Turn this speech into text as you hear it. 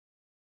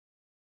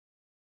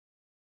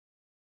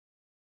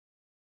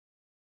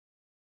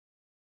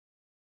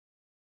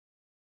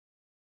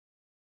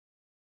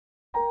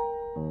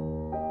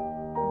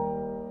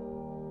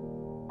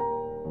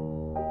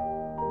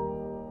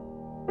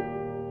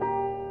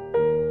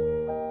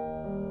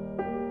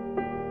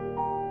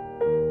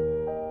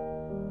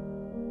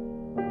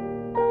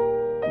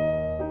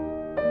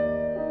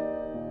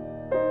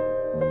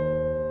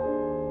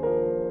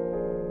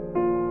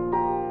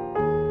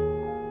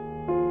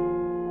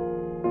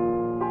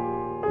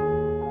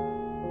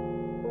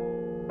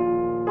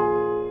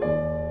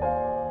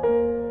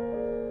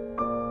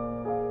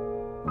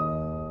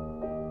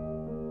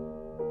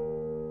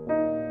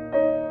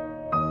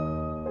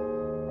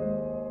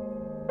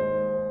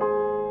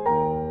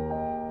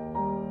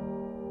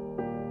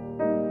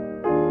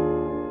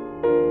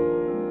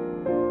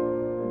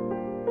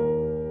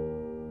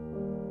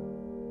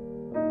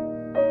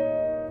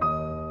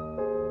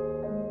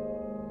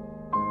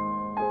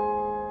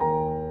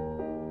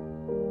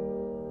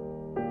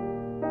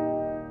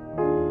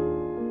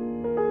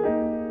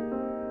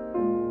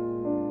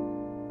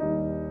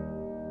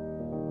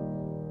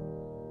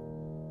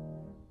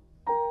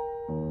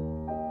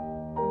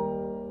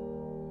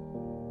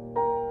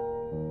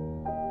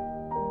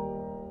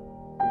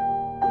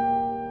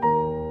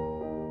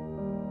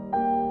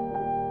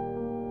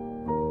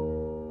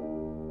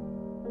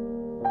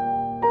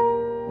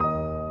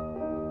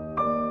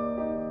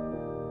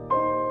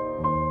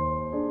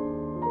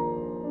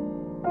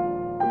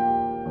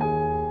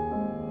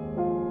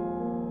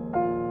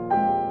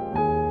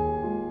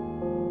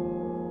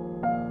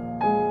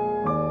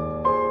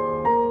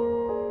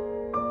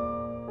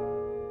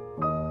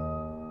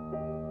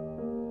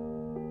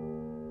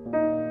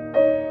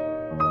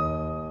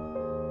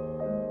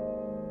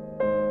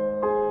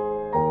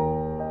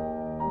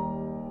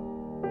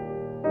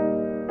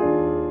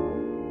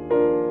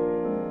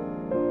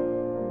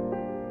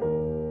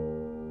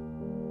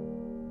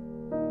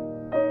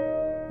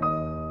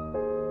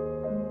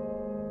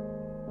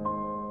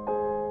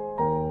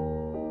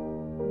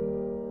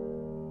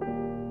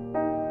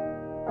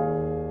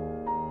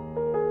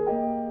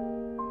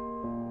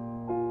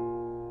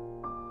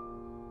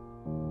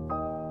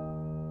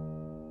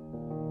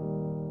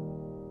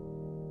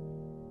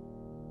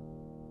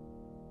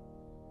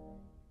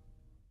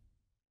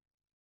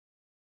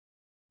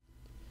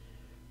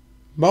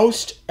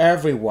Most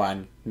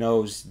everyone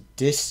knows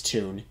this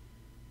tune.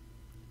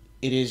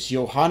 It is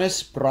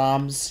Johannes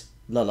Brahms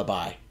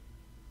Lullaby.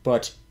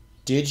 But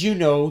did you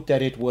know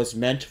that it was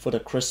meant for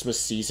the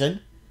Christmas season?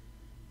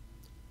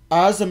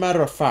 As a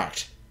matter of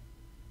fact,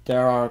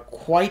 there are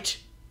quite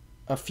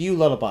a few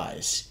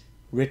lullabies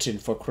written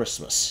for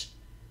Christmas.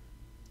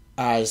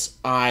 As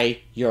I,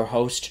 your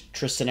host,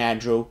 Tristan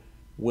Andrew,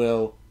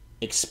 will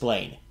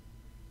explain.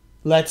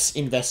 Let's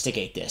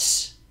investigate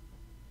this.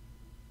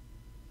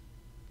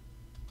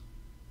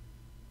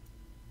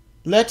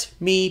 Let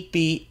me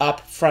be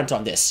upfront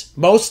on this.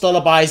 Most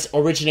lullabies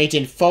originate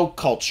in folk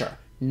culture,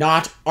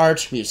 not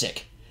art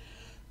music.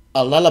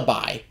 A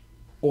lullaby,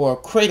 or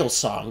cradle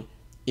song,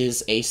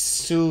 is a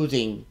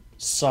soothing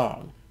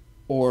song,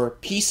 or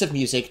piece of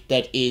music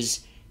that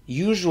is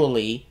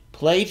usually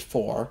played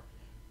for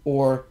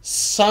or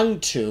sung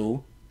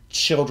to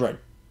children.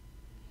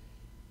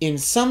 In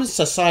some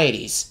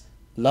societies,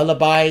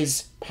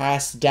 lullabies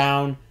pass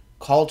down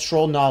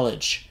cultural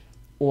knowledge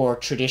or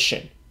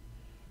tradition,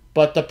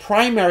 but the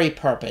primary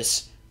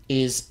purpose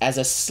is as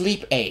a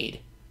sleep aid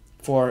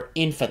for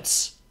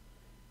infants.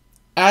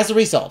 As a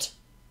result,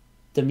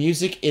 the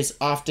music is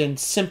often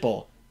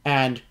simple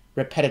and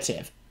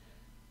repetitive.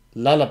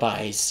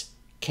 Lullabies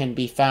can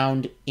be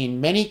found in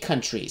many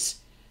countries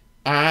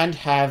and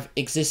have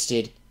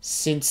existed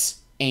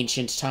since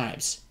ancient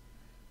times.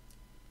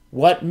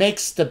 What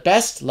makes the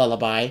best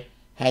lullaby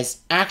has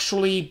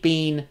actually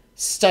been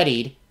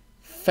studied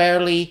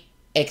fairly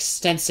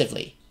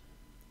extensively.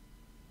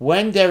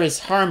 When there is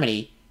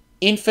harmony,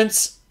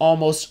 infants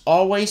almost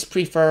always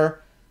prefer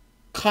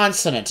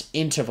consonant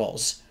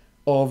intervals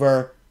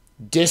over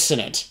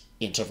dissonant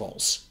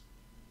intervals.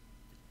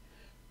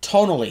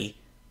 Tonally,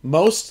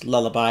 most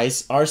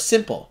lullabies are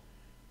simple,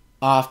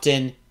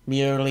 often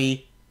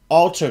merely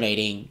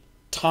alternating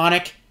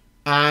tonic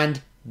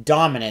and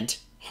dominant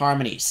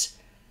harmonies.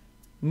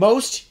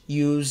 Most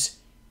use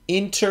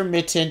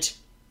intermittent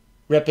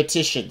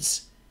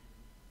repetitions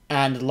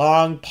and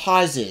long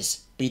pauses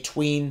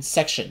between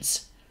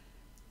sections.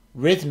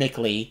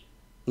 Rhythmically,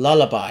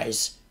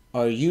 lullabies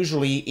are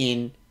usually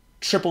in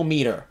triple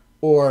meter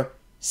or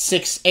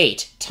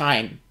 6/8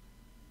 time,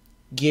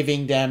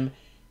 giving them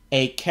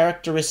a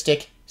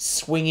characteristic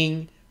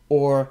swinging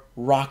or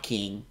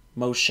rocking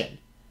motion.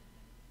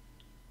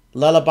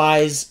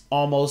 Lullabies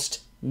almost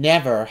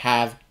never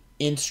have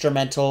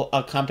instrumental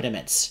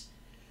accompaniments.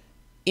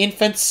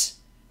 Infants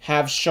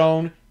have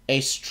shown a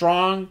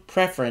strong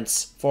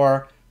preference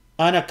for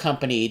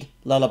unaccompanied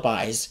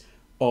lullabies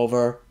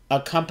over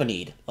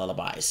accompanied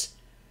lullabies.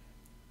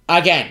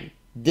 Again,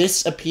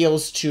 this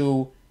appeals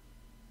to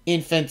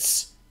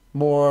infants'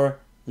 more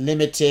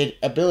limited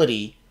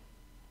ability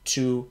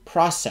to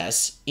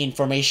process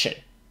information.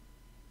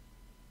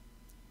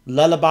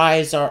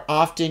 Lullabies are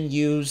often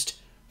used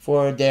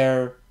for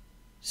their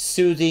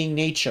soothing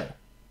nature,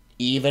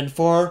 even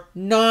for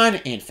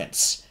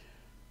non-infants.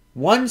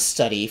 One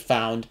study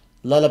found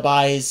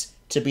lullabies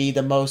to be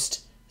the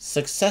most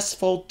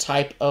successful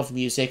type of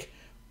music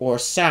or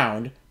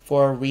sound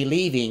for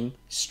relieving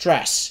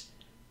stress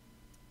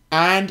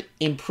and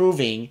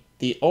improving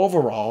the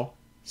overall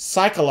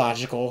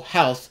psychological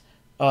health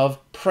of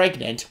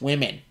pregnant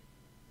women.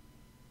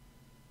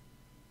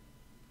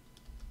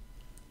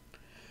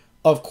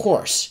 Of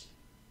course,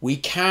 we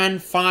can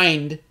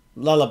find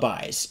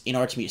lullabies in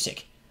art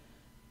music.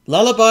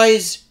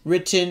 Lullabies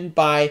written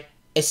by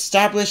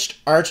established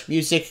art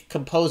music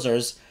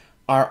composers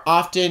are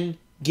often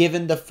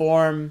given the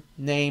form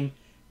name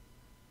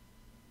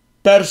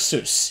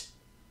berceuse,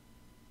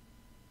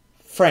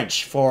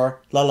 French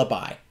for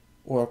lullaby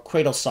or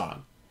cradle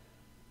song.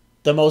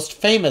 The most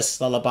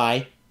famous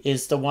lullaby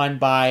is the one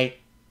by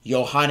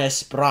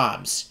Johannes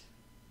Brahms,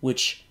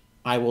 which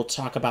I will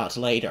talk about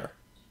later.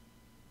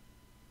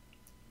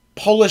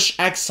 Polish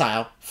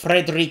exile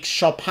Frédéric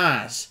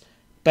Chopin's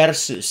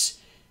berceuse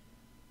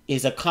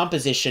is a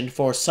composition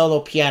for solo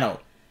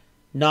piano,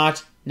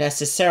 not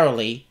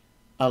necessarily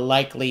a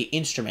likely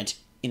instrument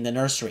in the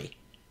nursery.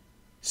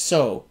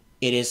 So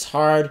it is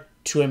hard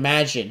to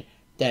imagine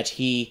that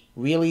he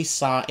really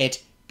saw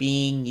it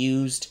being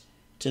used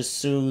to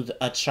soothe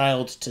a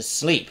child to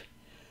sleep.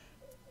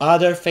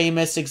 Other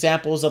famous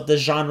examples of the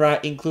genre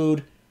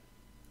include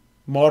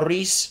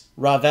Maurice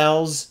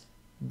Ravel's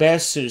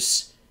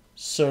berceuse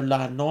sur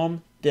la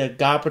Nom de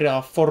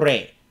Gabriel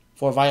Fauré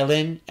for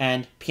violin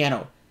and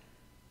piano,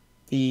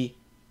 the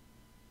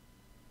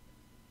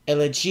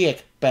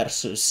Elegiac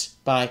berceuse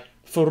by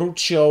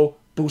Ferruccio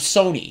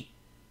Busoni,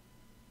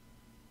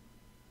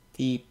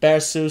 the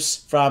berceuse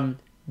from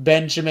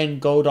Benjamin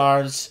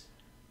Godard's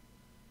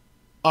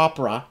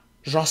opera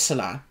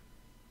Jocelyn,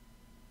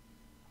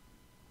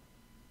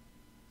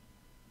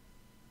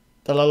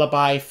 the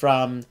lullaby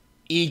from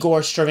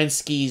Igor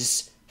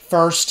Stravinsky's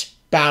first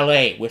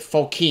ballet with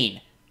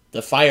Fokine,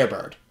 The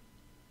Firebird,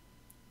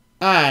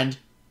 and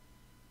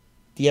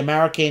the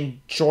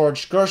American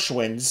George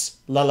Gershwin's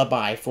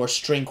Lullaby for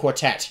String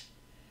Quartet.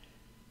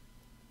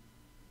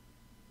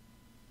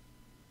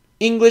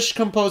 English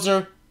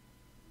composer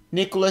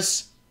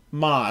Nicholas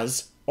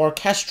Maas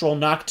orchestral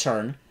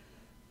nocturne,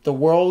 The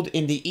World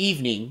in the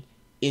Evening,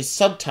 is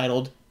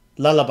subtitled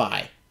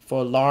Lullaby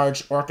for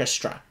large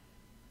orchestra.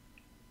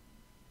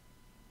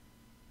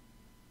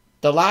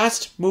 The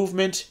last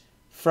movement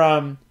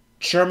from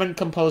German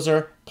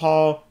composer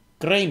Paul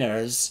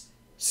Greiner's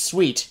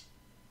suite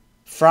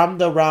From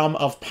the Realm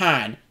of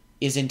Pan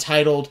is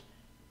entitled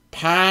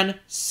Pan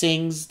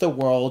Sings the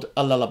World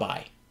a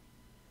Lullaby.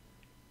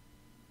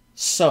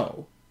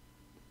 So,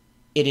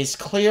 it is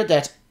clear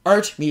that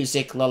art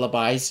music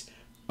lullabies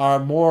are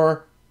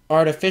more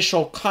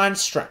artificial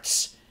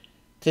constructs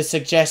to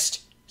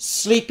suggest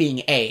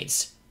sleeping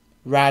aids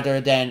rather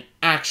than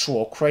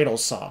actual cradle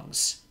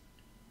songs.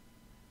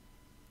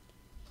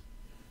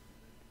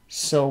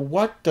 So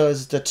what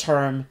does the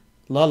term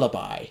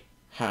lullaby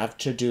have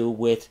to do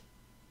with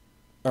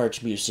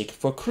art music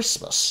for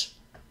Christmas?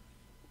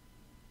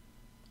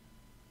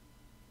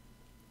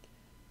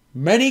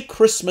 Many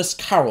Christmas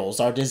carols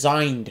are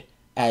designed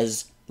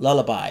as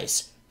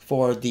lullabies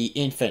for the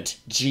infant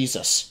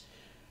Jesus,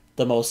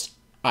 the most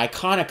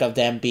iconic of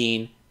them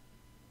being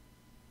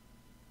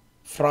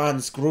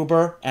Franz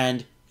Gruber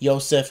and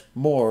Joseph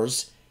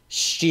Mohr's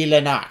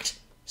Stille Nacht,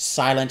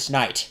 Silent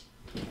Night.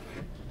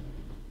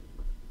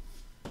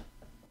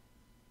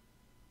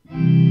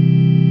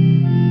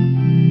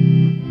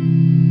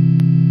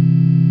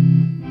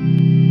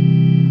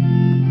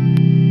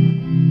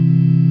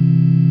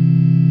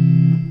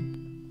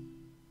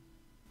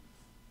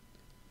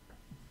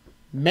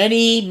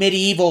 Many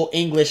medieval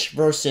English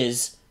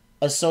verses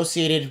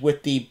associated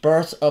with the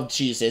birth of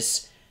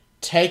Jesus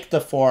take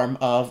the form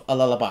of a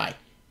lullaby,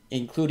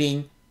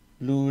 including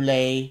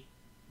Lule,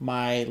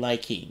 my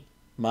liking,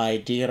 my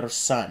dear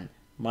son,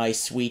 my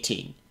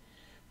sweeting,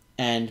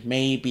 and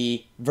may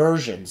be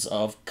versions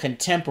of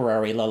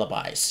contemporary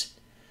lullabies.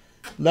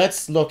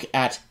 Let's look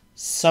at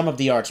some of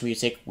the art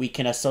music we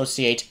can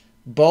associate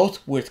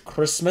both with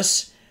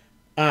Christmas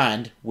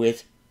and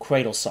with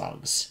cradle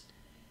songs.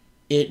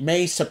 It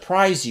may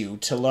surprise you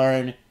to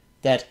learn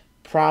that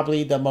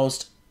probably the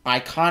most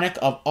iconic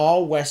of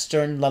all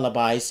Western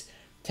lullabies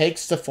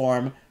takes the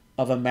form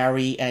of a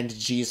Mary and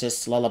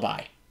Jesus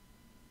lullaby.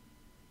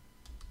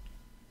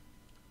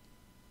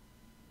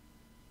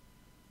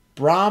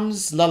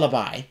 Brahms'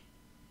 Lullaby,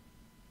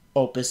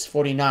 Opus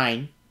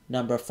 49,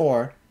 number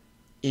 4,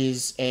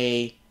 is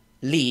a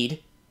Lied,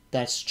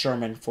 that's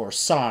German for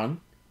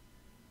song,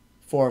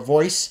 for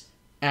voice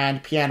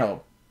and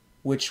piano,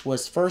 which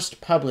was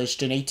first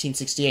published in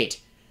 1868.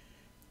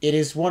 It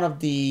is one of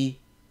the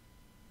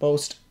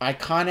most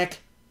iconic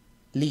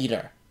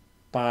Lieder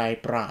by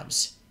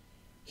Brahms.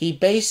 He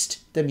based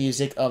the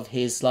music of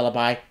his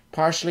lullaby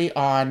partially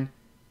on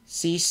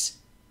Sis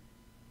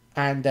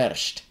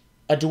Anderst,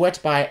 a duet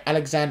by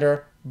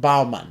Alexander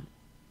Baumann,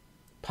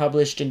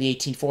 published in the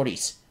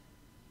 1840s.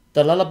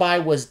 The lullaby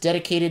was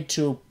dedicated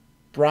to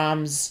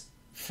Brahms'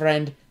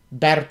 friend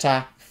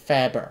Bertha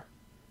Faber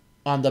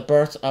on the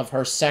birth of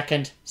her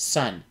second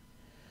son.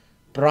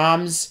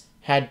 Brahms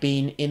had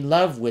been in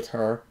love with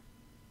her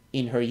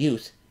in her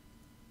youth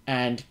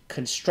and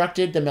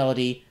constructed the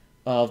melody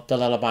of the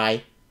lullaby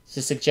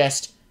to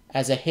suggest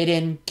as a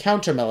hidden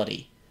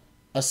countermelody,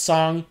 a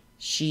song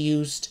she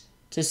used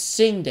to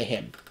sing to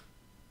him.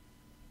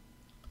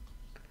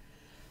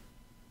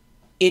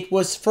 It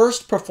was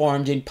first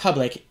performed in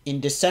public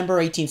in December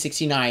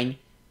 1869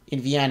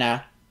 in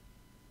Vienna,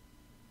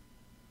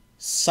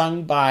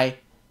 sung by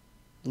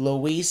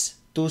Louis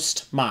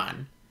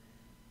Dustmann,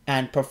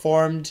 and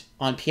performed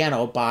on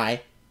piano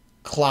by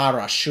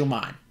Clara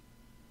Schumann.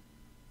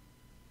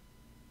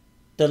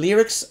 The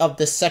lyrics of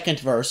the second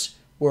verse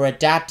were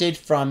adapted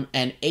from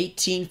an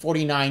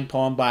 1849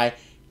 poem by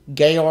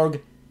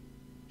Georg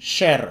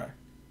Scherer,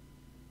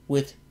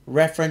 with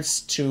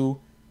reference to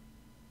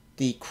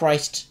the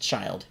Christ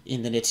child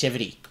in the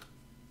Nativity.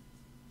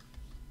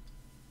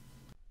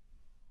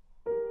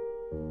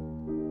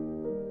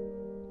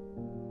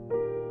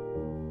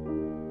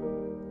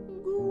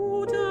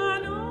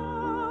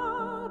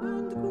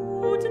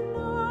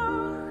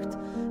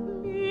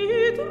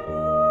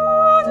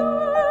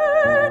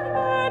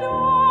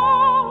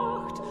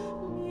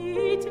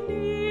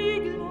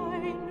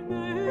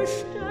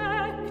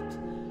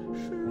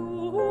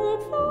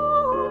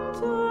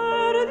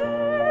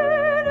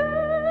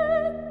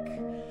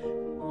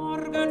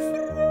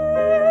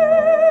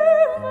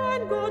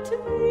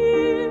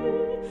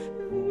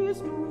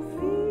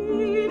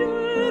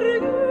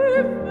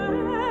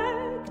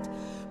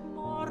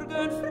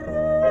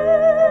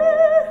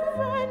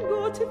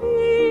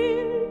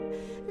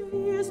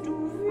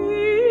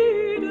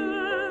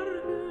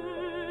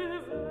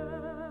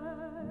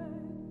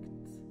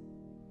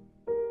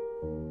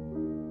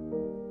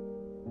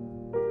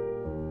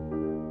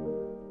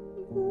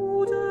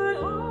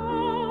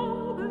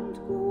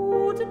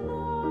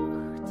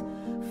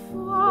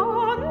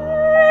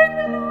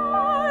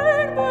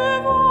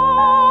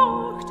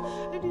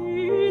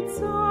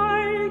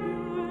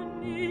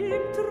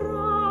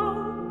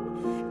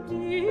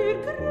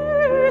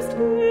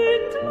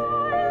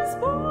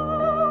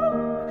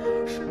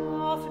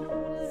 Schlafen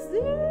und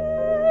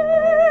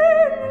sehen.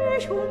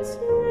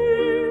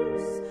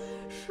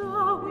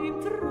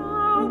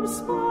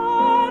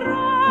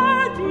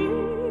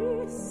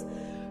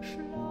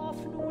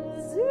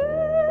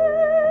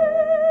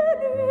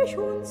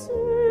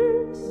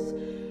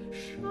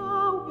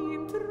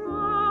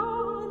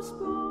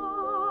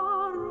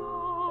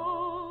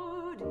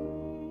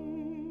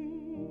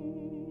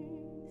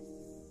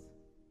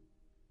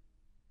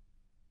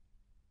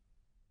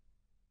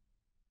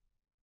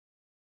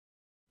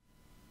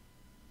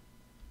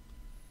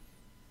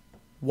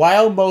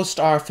 While most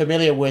are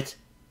familiar with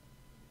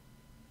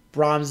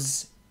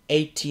Brahms'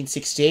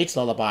 1868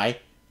 lullaby,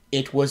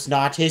 it was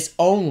not his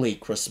only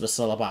Christmas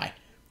lullaby.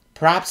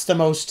 Perhaps the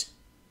most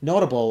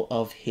notable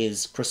of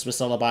his Christmas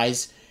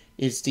lullabies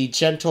is the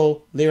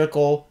gentle,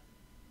 lyrical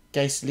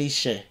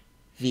Geistliche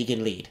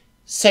Wiegenlied,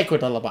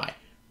 Sacred Lullaby,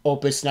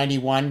 Opus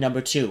 91,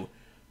 number 2,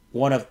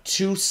 one of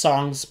two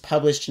songs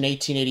published in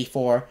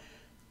 1884,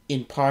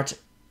 in part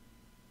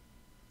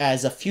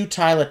as a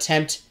futile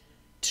attempt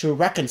to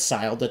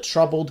reconcile the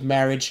troubled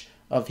marriage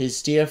of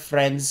his dear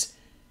friends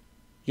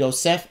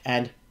Joseph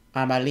and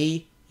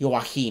Amalie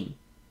Joachim.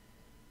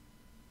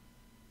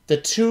 The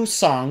two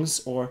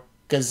songs, or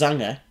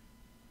Gesange,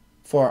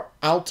 for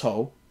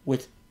alto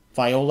with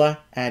viola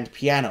and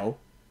piano,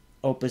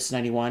 Opus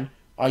 91,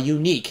 are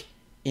unique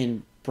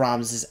in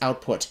Brahms's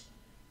output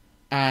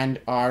and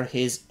are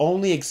his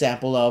only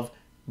example of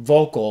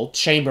vocal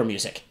chamber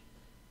music.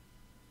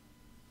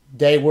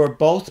 They were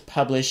both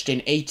published in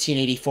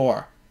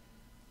 1884.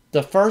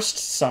 The first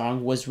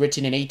song was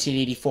written in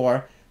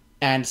 1884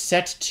 and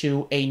set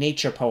to a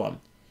nature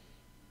poem.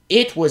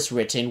 It was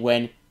written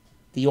when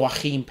the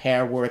Joachim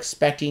pair were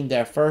expecting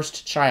their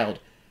first child,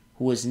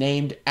 who was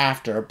named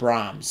after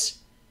Brahms.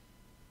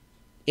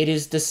 It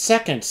is the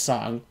second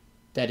song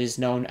that is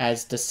known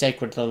as the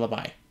Sacred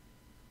Lullaby.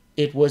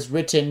 It was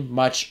written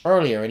much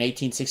earlier in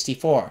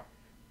 1864.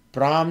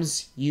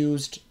 Brahms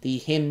used the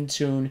hymn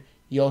tune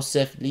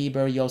Joseph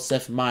lieber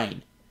Joseph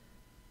mein,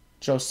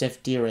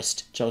 Joseph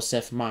dearest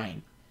Joseph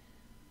mine,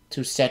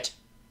 to set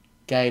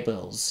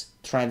Gabriel's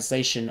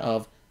translation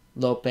of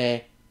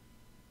Lope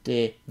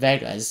de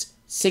Vega's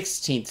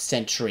 16th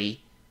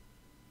century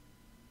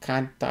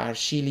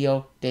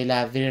Cantarcillo de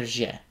la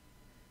Vierge,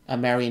 a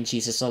Marian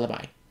Jesus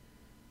lullaby.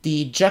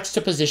 The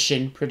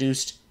juxtaposition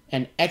produced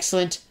an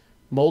excellent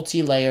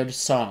multi-layered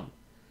song.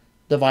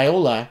 The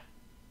viola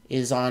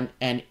is on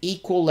an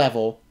equal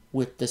level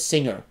with the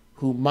singer,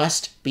 who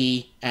must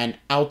be an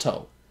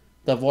alto,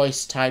 the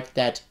voice type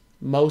that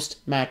most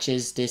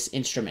matches this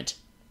instrument.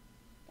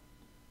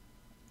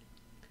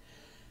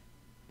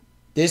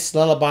 This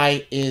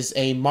lullaby is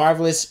a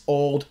marvelous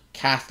old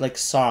Catholic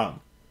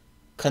song,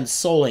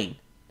 consoling,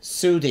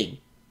 soothing,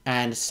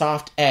 and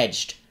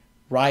soft-edged,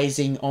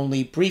 rising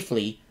only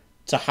briefly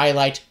to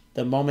highlight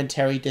the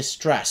momentary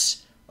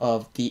distress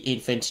of the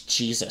infant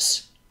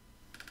Jesus.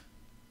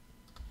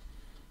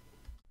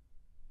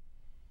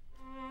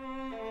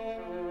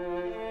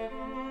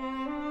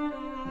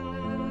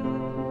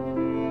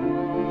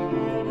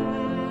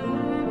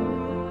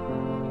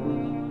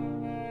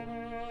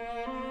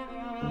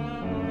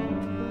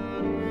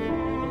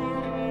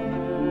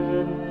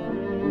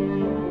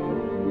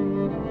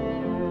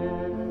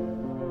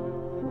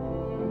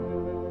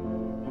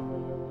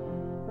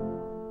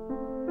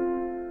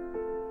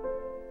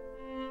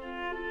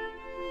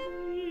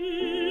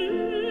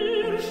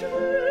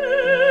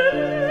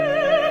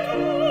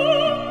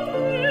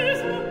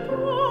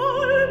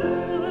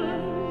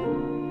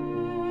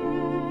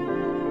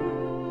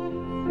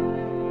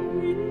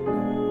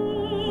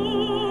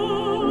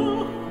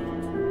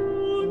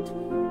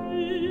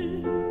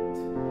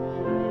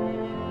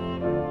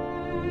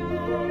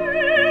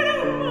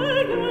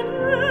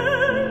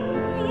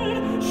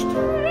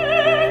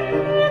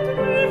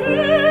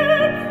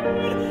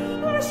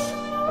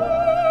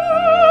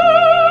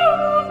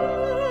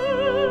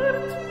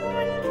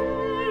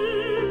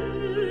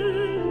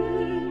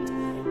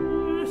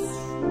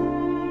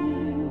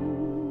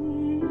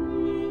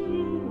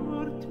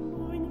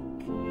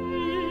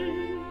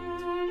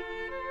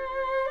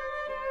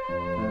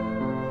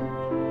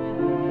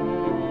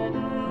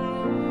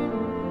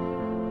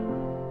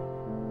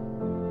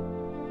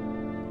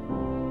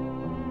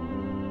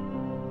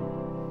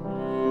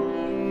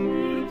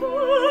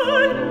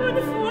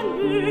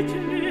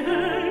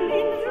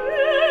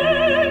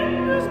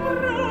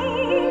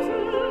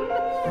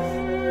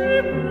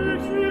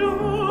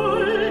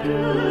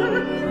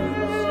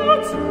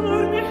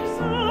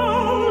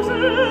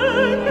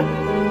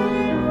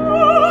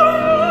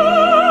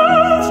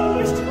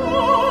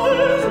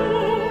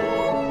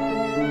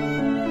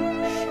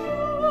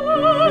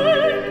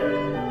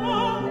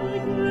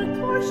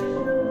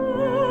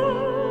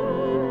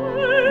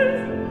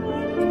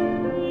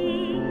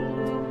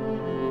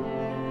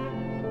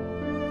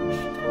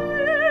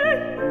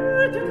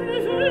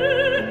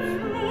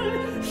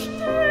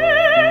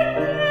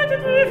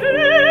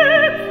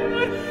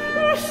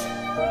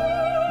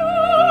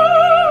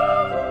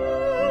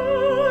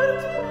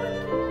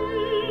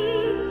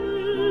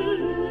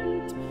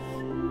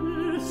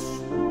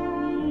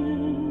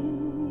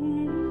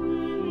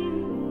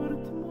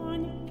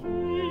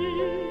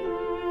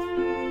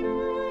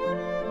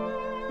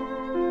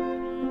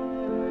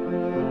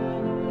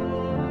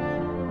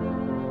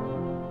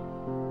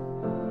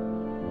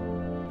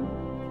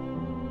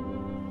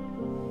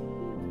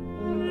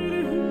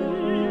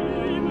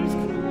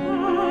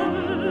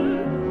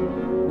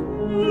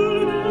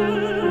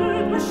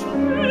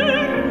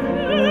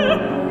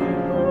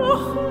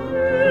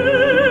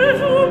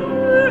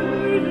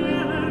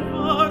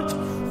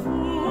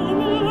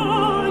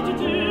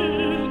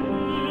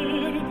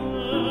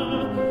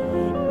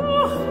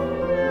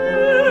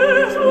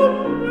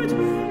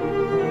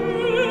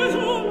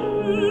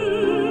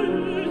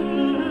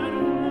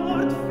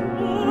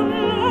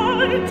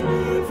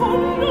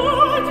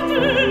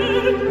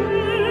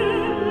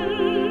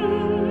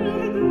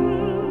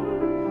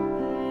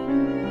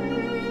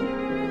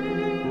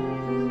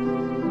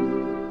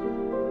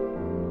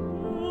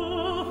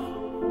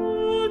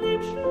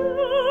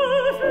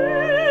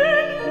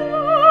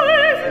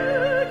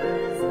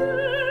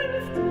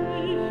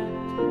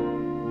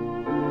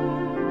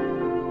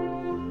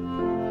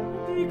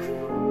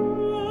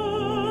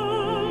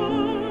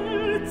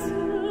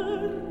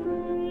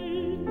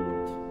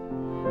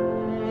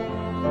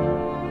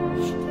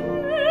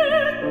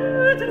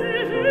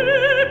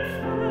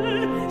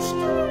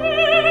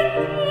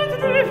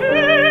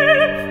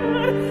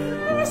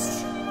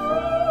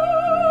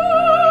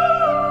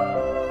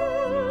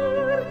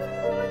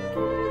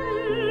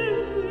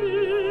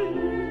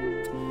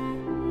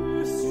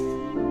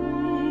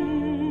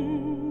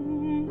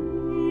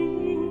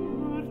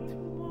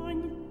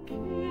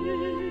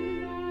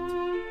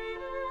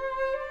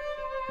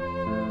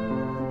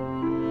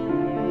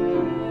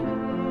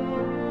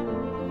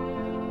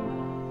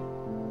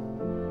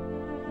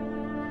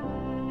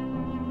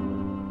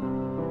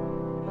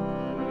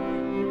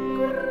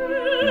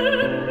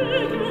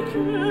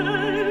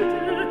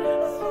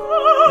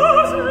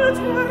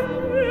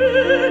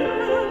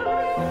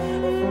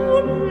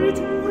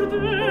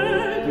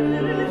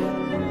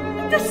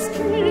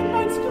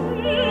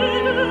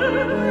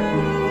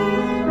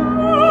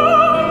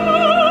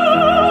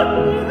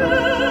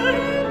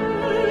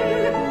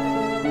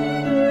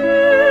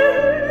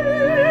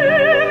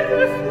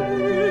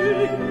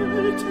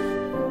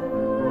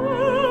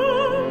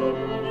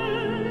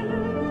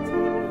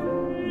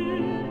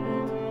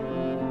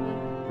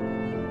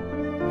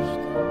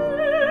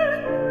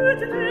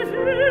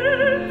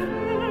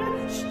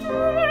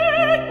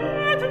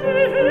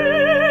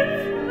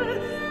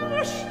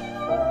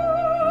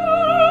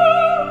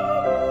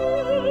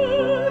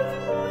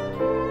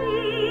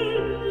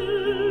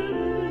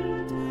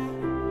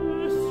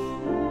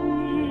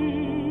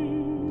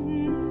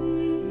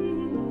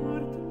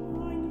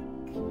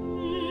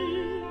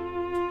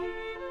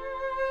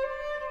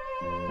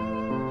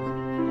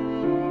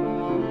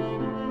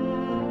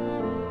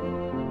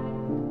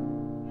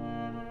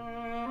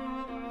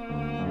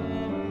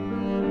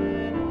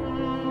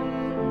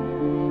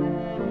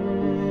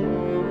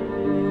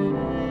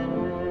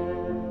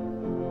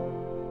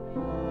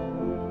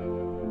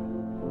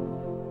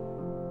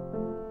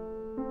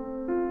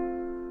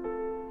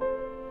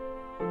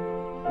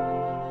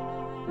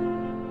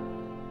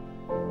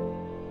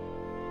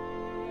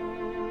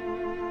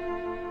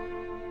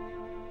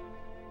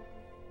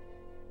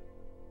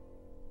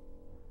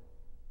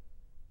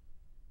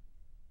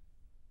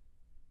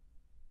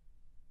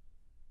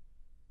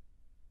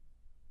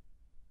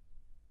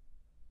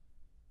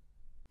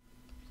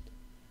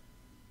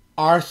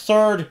 Our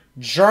third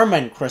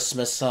German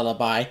Christmas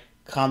lullaby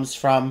comes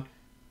from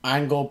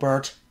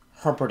Engelbert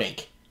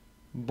Humperdinck,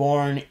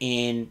 born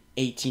in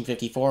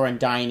 1854 and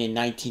dying in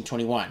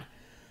 1921.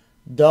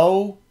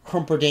 Though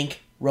Humperdinck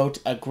wrote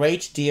a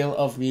great deal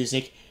of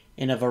music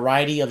in a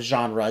variety of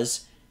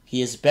genres,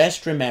 he is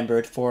best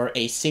remembered for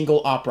a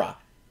single opera,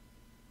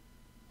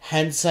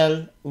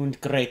 Hänsel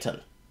und Gretel,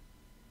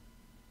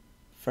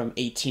 from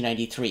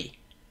 1893,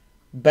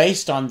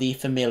 based on the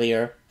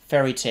familiar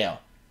fairy tale.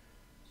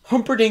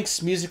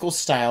 Humperdinck's musical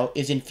style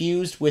is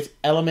infused with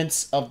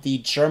elements of the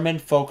German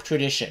folk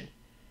tradition,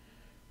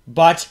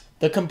 but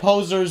the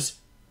composer's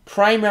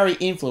primary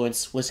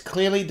influence was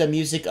clearly the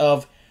music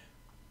of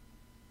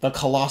the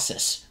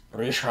Colossus,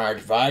 Richard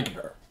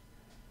Wagner.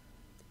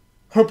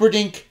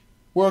 Humperdinck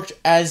worked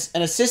as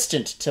an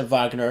assistant to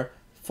Wagner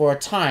for a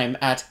time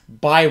at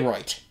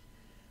Bayreuth,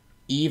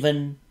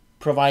 even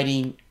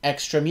providing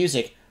extra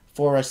music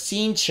for a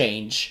scene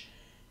change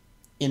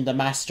in the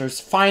master's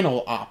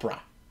final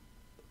opera,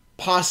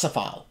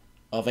 Parsifal,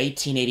 of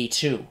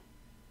 1882.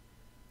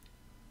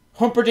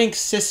 Humperdinck's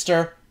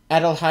sister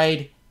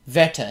Adelheid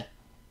Wette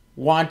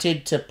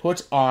wanted to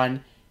put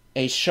on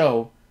a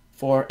show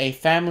for a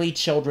family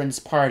children's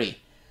party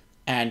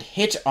and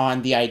hit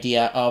on the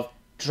idea of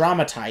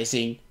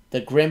dramatizing the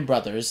Grimm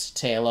brothers'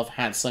 tale of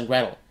Hänsel and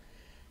Gretel.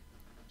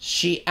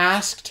 She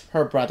asked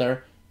her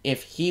brother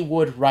if he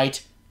would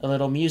write a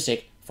little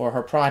music for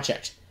her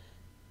project,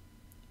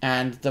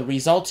 and the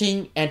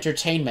resulting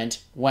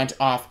entertainment went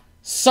off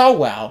so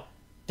well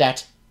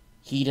that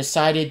he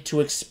decided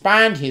to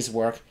expand his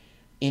work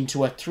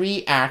into a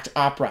 3-act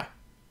opera.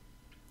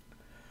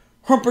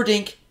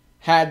 Humperdinck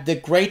had the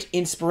great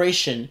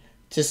inspiration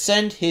to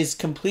send his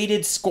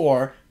completed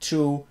score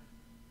to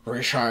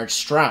Richard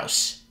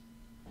Strauss,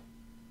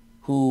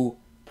 who,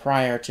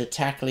 prior to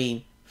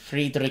tackling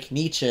Friedrich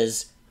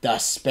Nietzsche's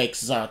Thus Spake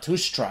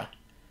Zarathustra,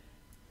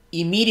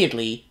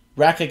 immediately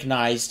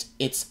recognized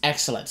its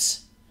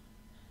excellence.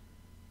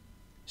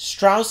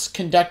 Strauss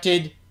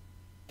conducted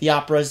the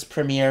opera's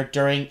premiere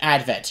during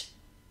Advent,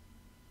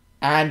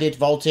 and it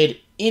vaulted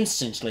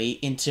instantly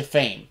into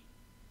fame.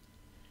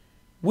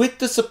 With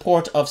the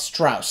support of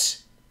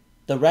Strauss,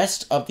 the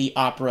rest of the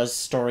opera's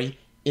story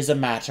is a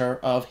matter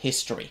of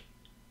history.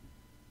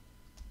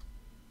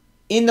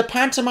 In the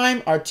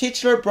pantomime, our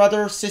titular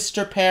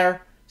brother-sister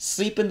pair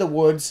sleep in the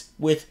woods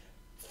with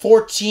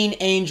 14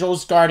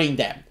 angels guarding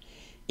them.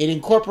 It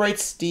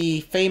incorporates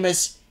the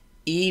famous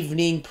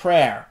evening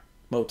prayer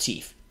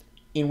motif,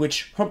 in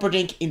which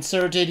Humperdinck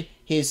inserted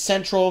his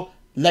central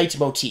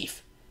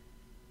leitmotif,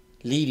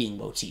 leading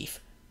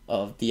motif,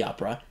 of the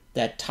opera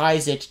that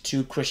ties it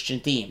to Christian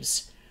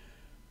themes.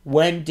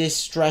 When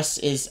distress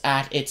is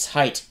at its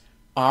height,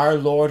 our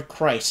Lord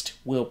Christ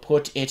will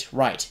put it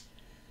right.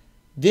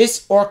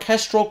 This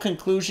orchestral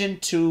conclusion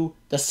to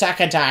the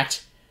second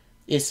act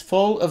is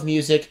full of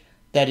music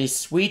that is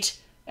sweet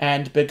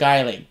and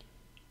beguiling.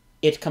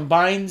 It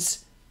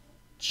combines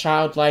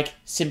childlike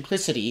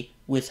simplicity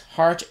with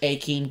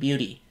heart-aching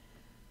beauty.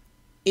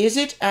 Is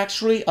it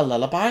actually a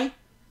lullaby?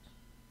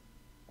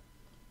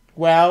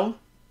 Well,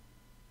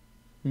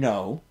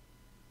 no.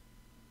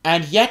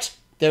 And yet,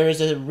 there is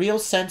a real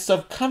sense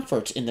of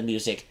comfort in the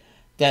music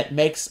that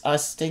makes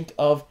us think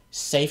of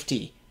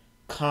safety,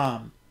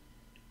 calm,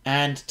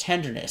 and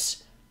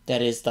tenderness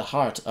that is the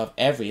heart of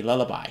every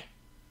lullaby.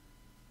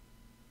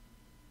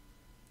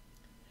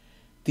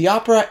 The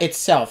opera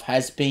itself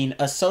has been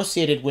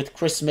associated with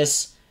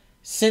Christmas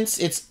since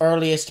its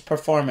earliest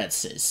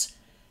performances,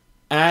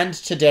 and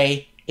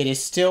today it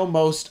is still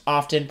most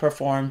often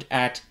performed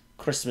at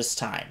Christmas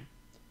time.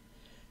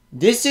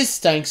 This is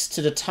thanks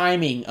to the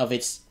timing of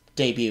its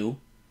debut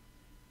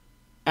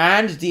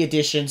and the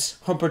additions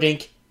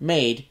Humperdinck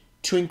made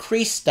to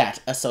increase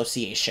that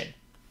association.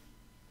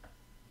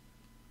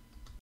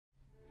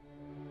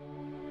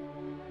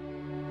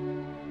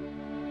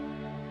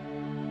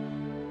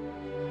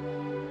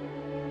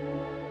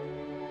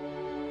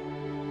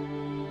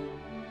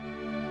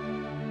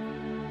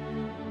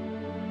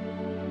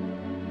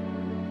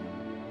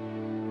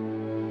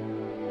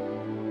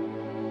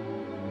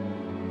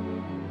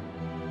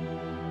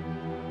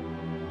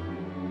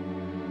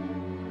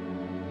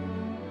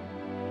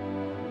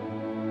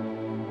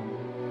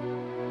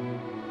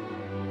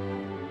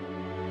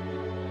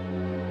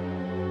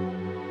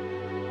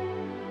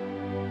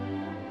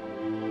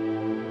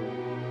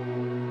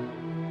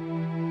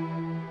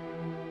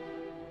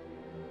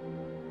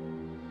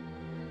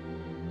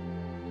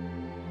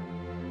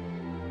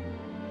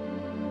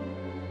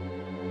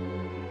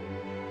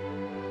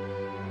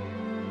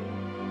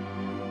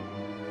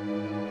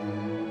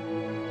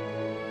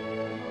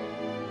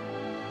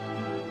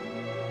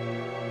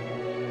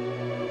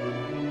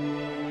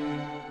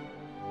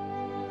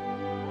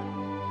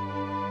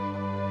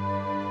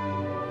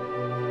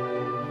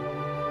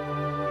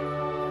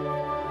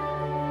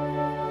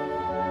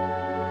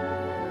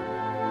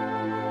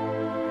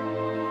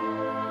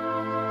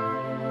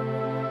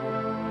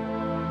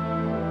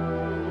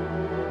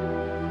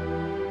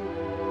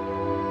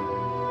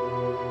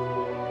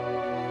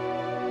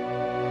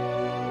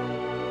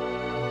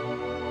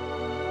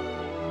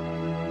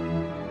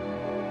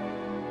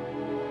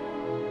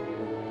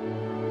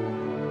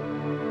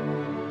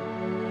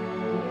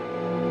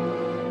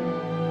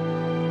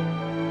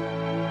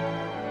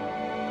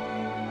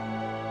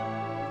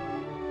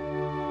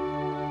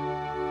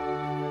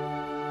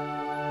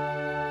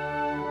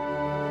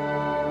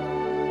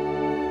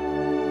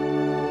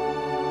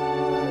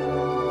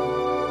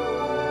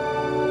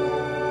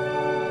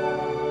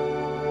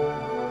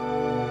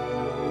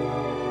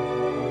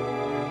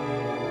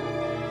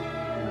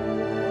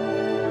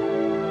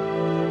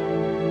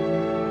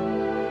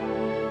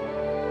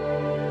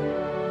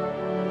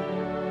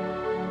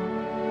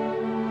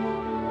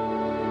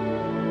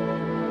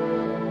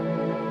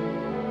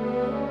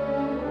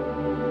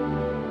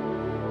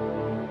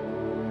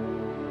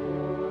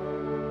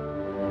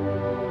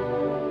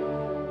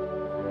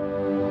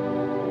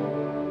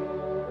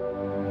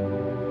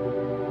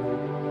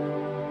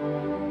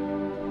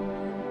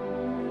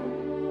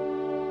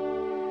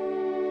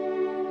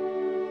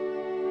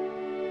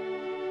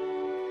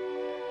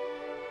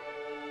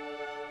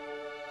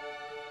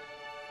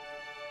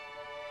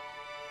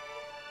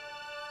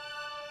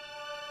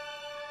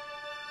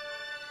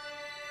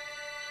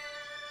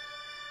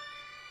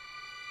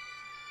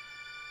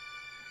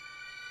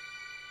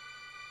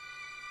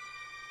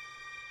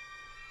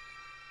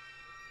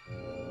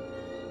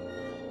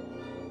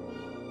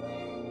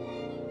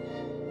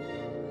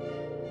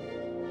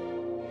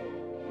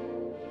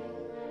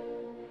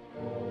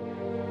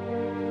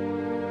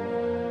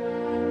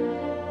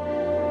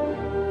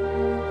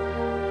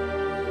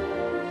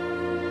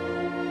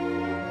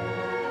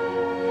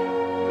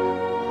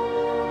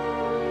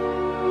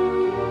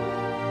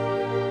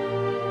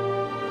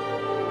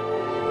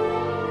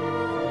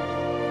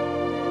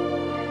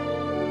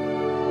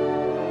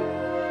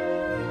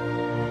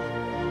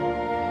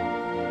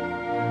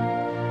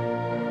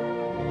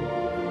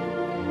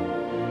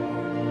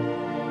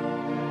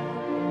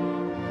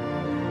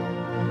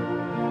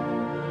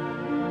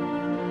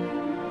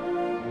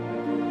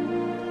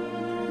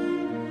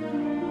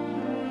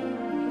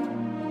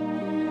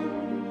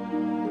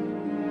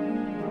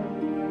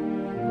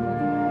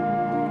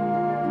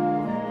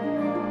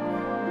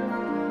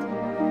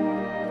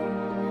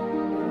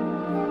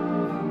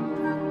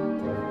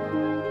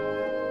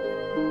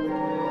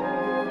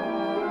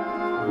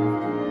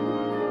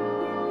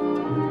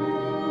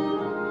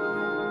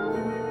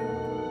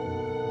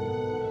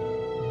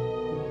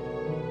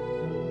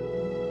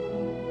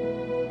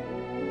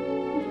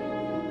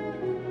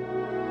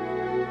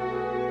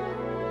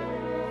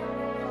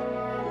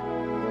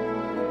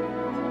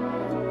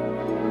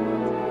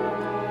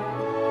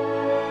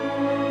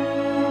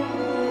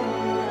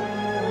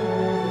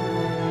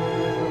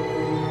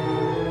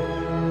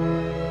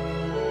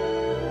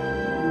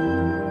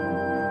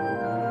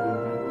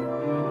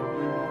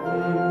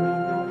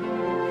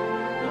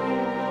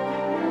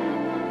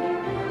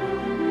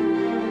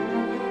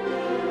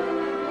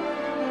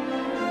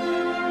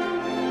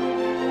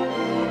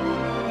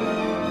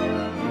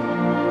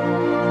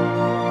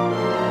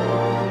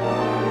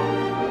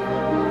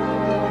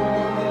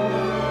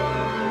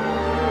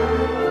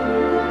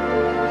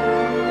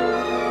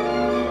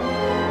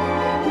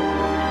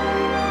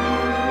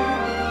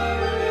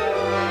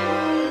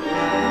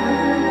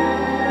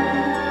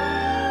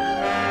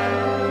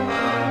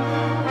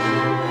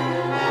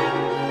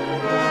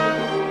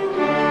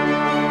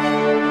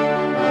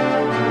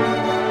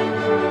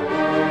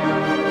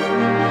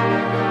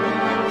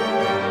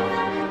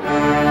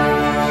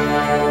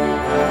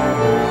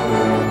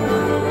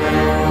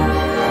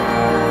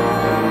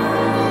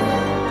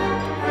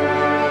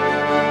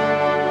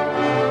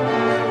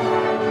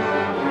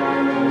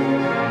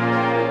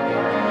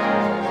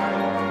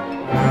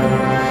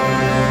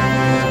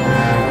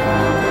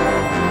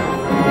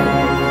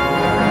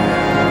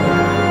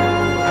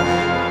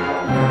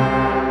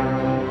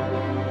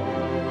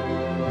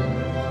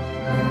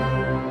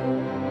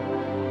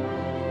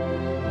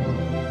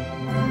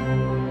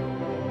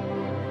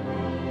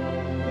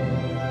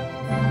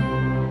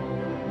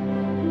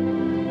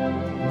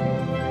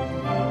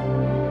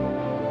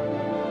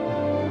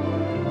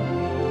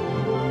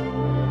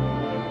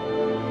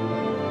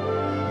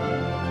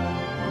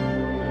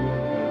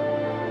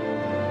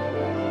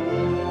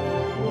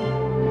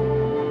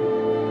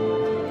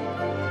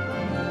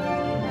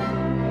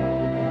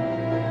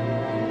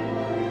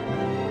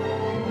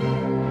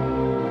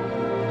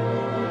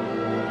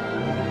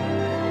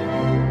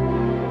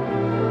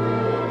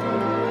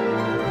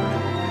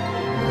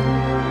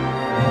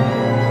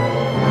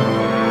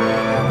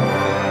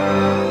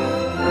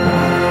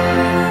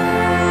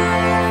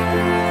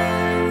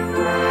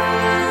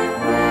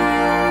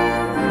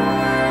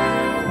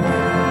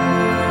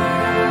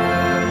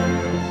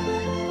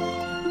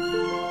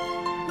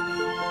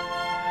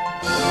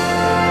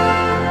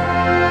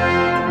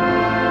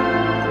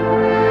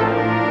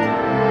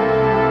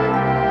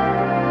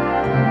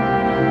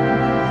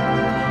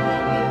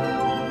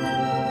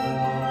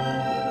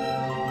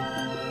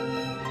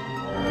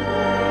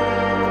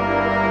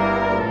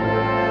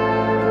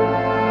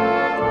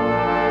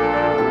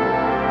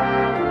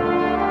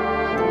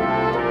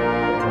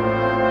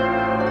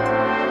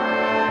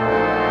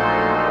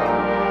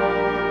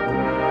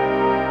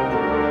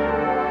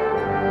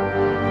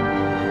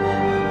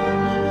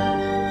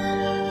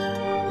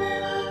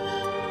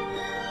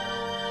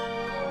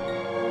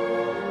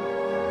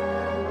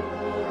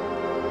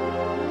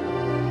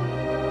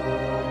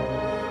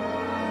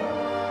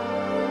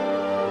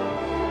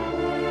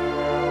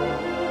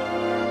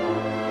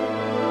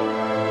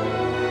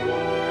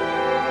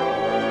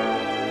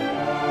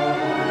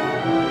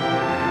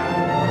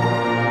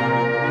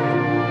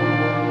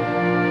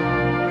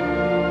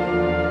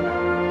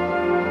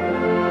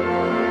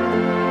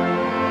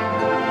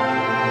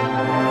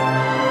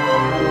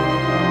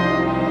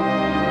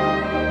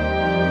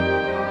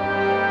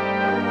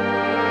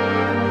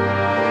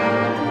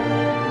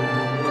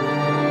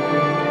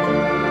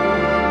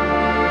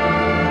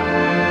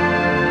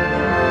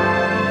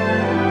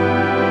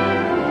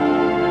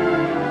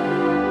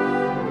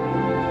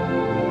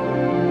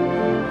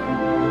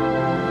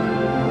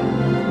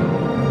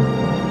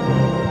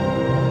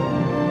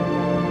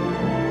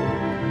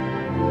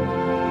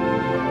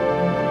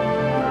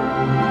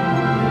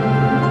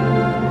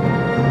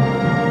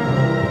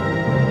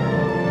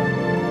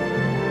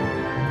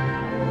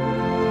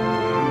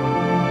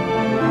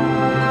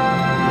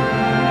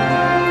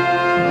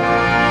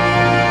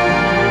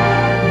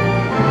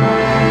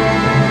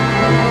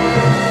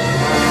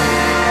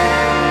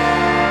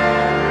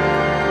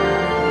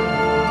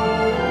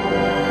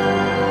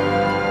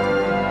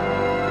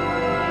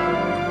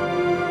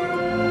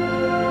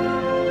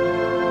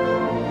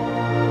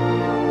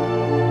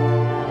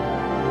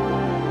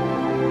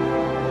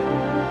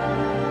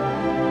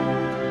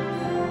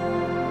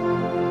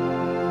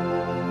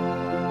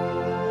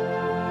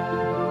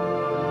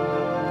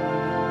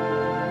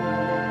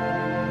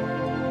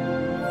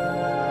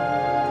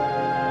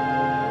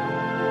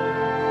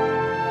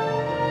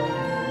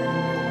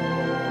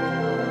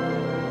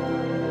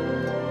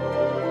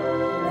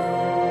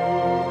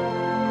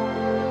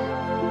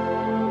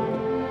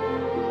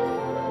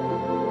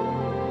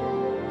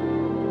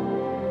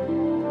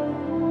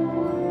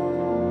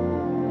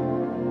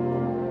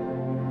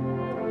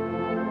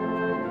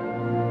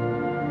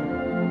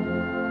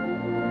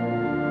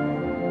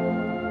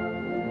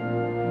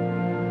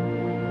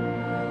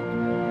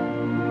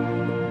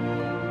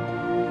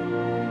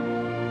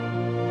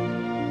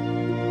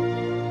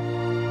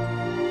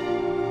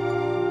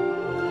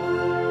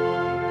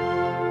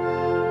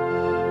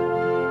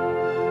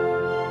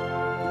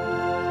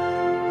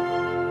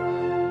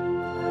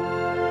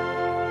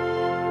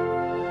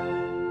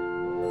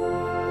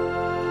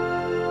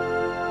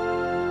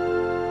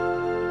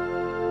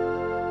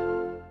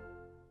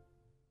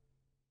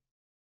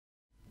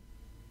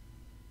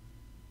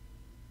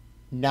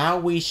 Now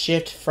we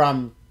shift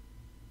from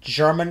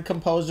German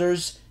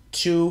composers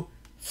to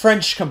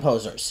French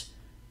composers.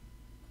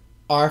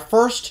 Our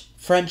first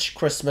French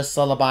Christmas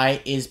lullaby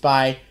is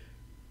by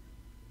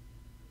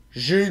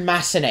Jules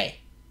Massenet,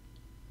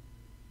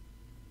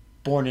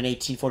 born in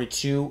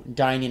 1842,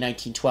 dying in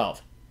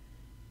 1912.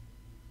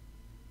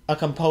 A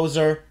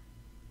composer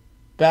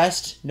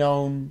best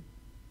known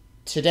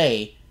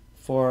today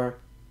for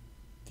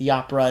the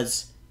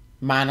operas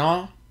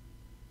Manon,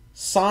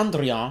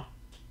 Cendrillon,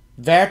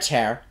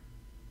 Werther,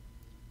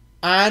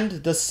 and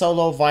the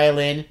solo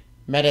violin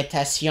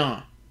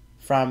Méditation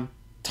from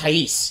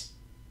Thais.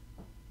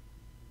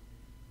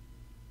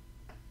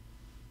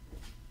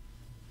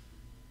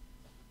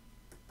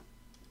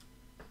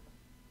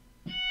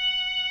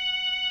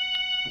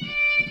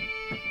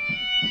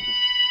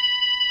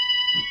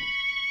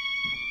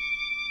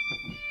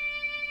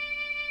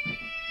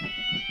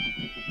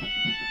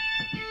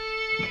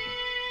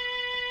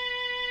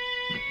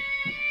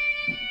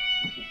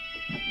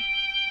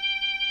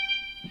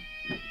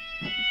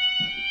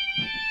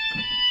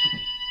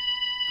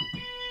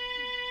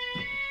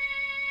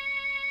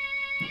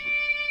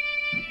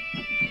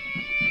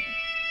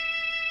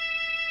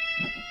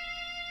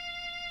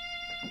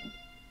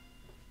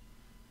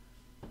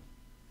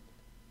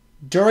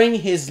 During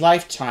his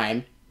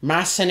lifetime,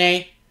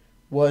 Massenet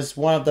was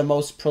one of the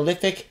most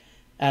prolific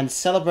and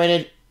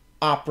celebrated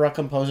opera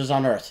composers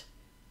on earth.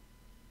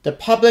 The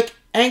public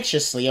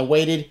anxiously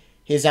awaited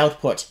his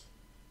output,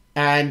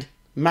 and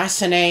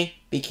Massenet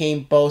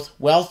became both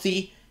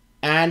wealthy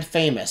and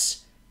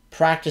famous,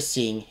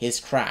 practicing his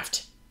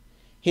craft.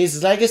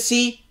 His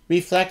legacy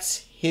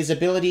reflects his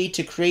ability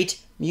to create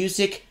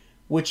music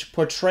which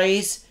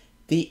portrays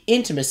the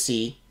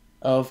intimacy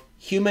of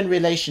human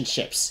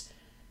relationships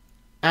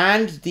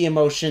and the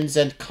emotions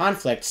and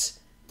conflicts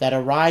that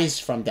arise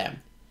from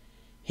them.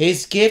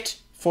 His gift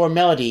for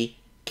melody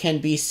can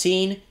be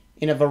seen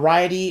in a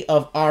variety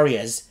of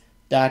arias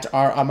that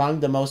are among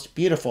the most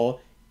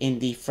beautiful in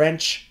the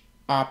French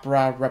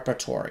opera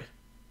repertoire.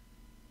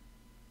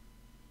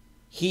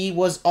 He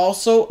was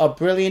also a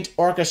brilliant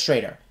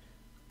orchestrator,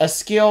 a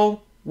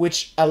skill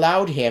which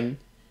allowed him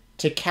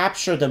to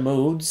capture the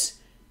moods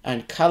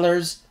and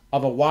colors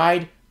of a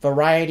wide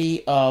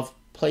variety of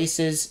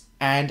places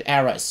and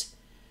eras.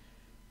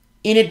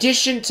 In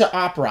addition to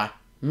opera,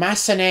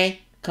 Massenet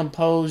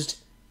composed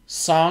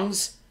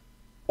songs,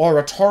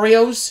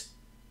 oratorios,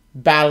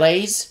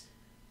 ballets,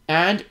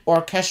 and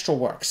orchestral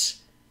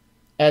works,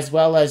 as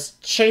well as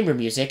chamber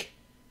music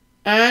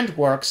and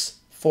works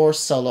for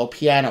solo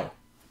piano.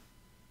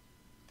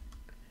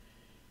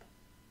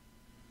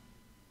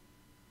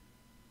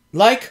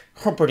 Like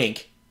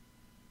Humperdinck,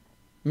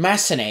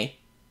 Massenet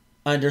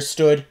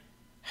understood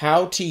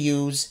how to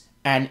use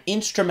an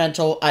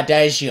instrumental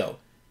adagio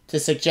to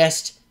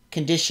suggest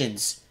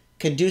conditions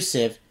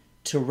conducive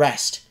to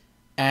rest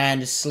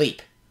and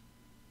sleep.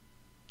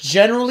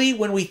 Generally,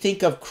 when we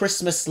think of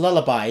Christmas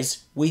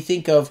lullabies, we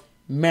think of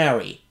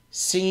Mary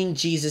singing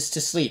Jesus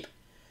to sleep.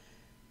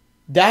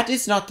 That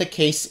is not the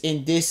case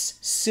in this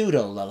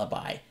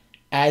pseudo-lullaby,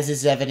 as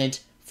is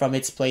evident from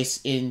its place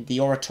in the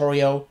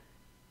oratorio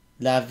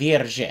La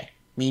Vierge,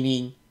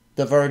 meaning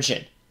the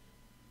Virgin.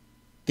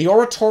 The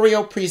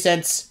oratorio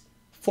presents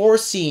 4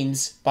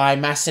 scenes by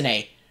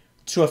Massenet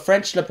to a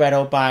French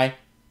libretto by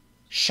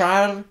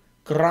Charles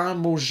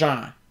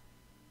Grandmougin.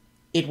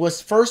 It was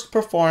first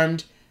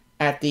performed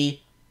at the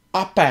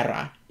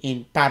Opera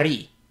in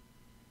Paris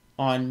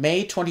on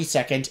May 22,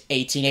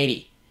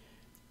 1880.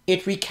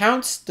 It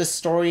recounts the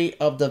story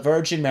of the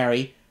Virgin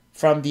Mary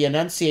from the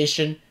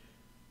Annunciation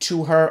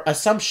to her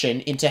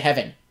Assumption into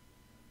heaven.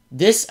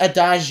 This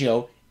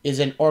adagio is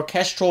an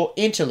orchestral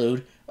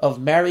interlude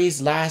of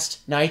Mary's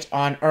last night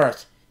on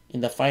earth in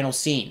the final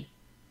scene.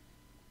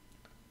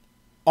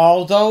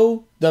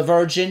 Although the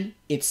Virgin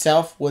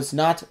itself was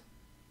not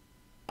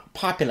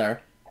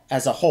popular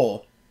as a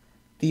whole,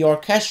 the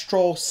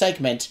orchestral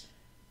segment,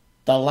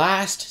 The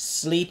Last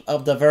Sleep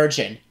of the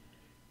Virgin,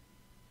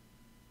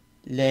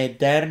 Le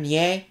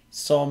Dernier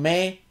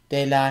Sommeil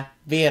de la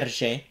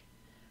Vierge,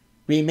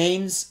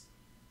 remains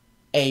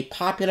a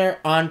popular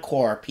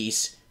encore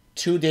piece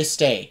to this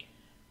day,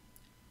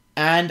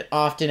 and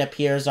often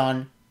appears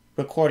on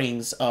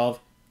recordings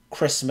of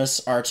Christmas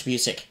art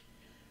music.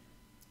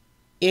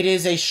 It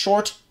is a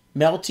short,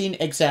 melting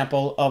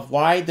example of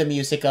why the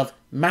music of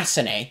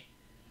Massenet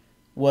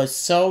was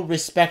so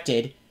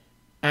respected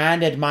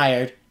and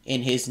admired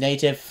in his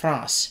native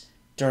France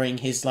during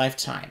his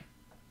lifetime.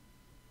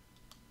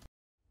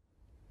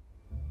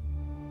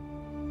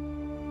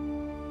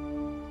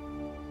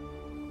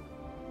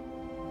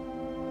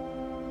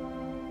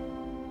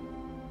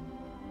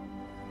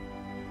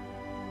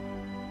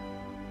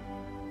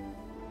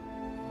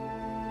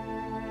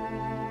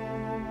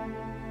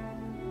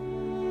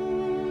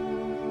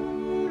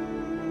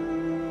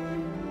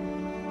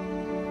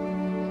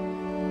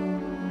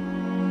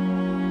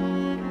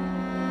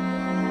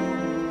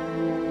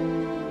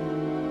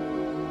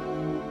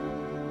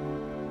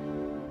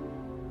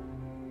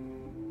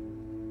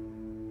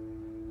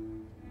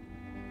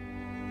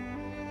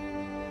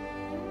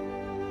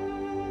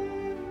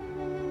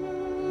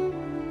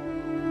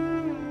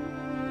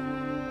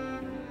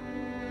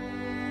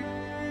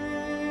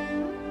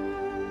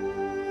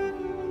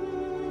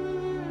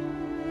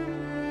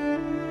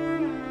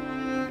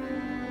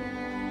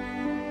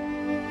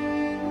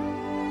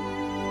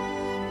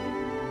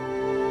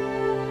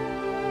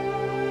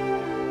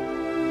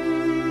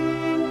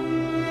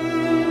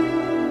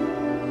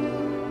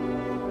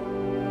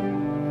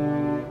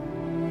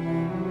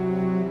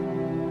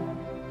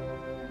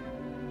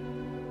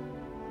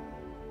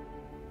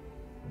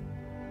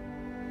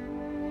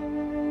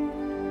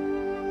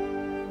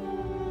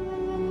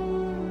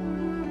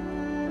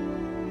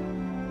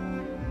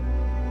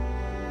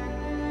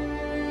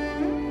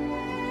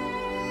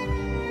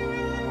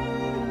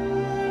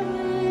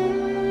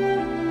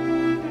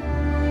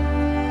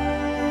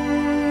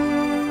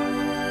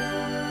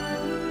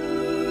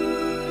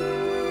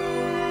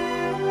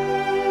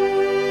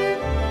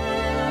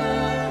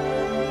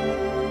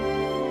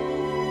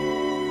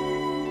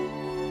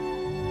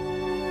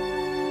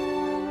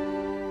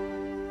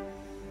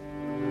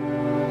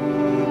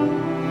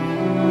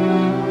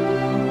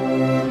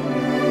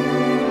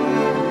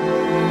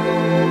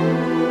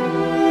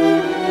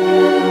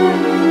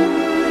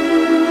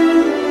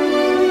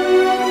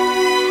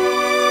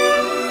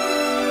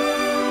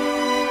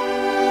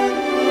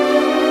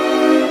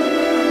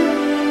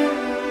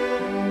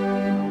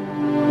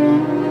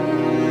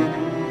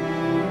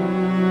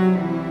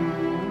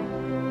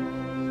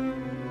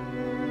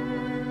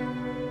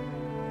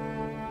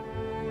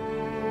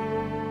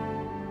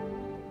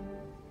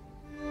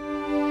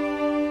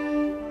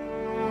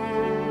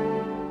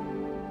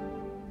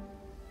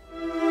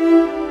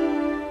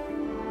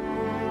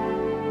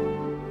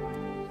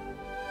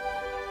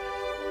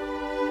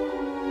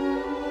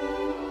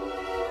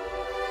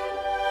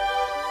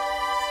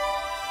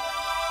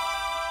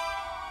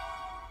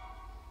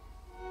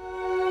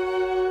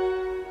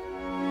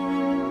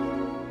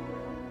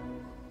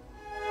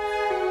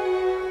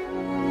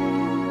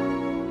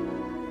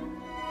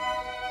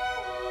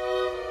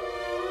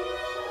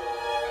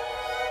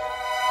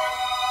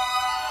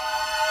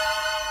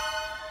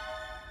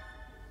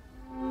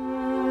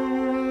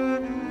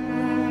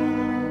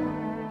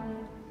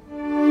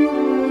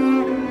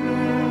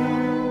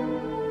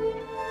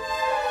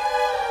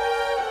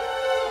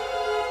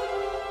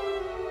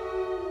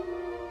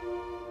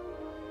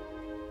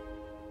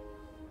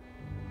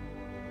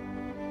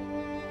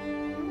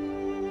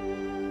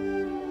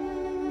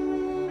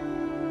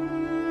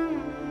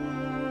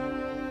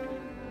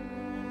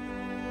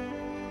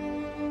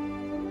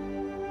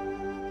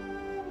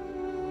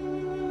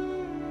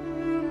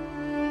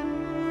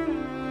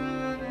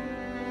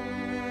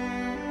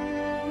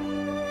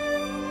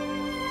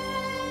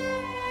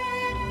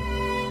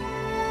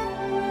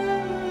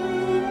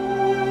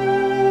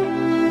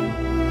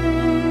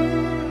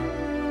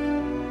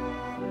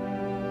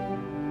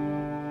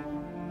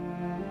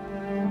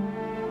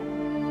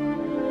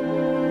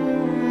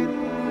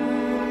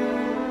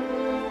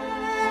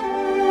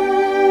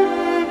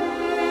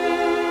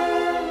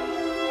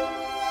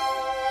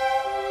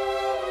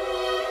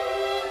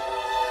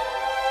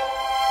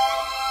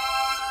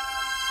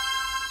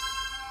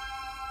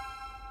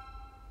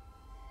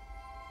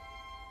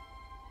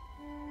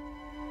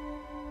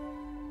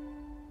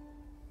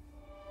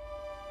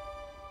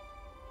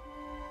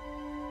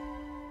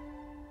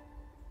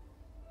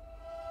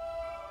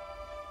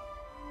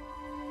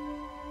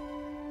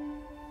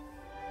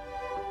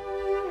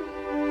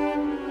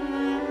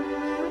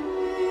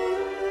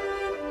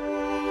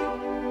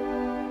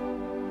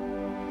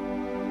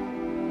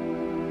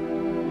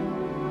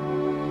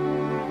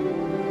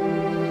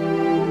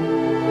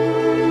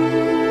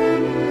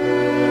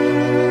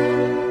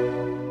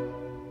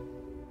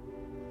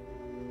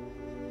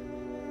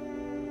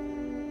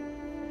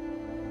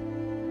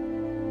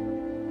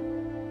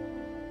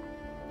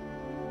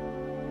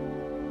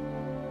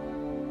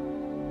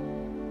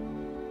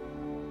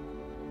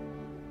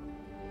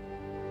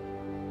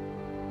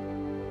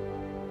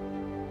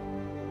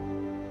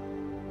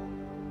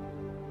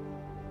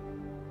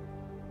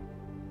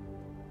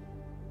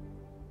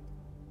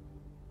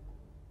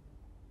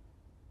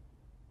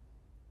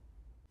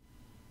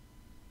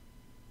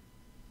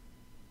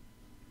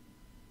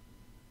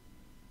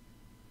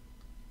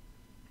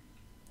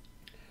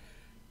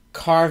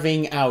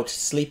 carving out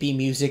sleepy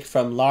music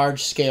from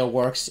large-scale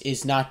works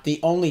is not the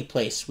only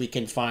place we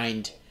can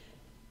find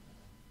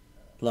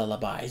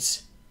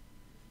lullabies.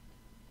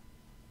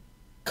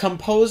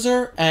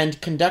 Composer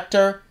and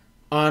conductor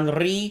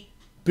Henri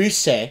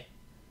Büsser,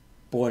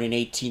 born in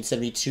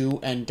 1872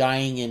 and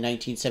dying in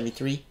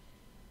 1973,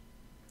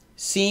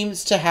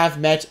 seems to have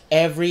met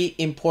every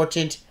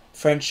important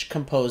French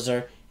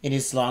composer in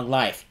his long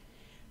life.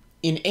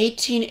 In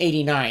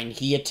 1889,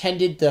 he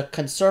attended the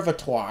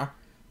Conservatoire,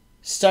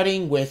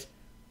 studying with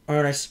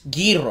Ernest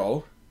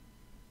Guiraud,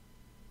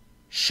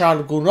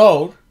 Charles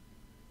Gounod,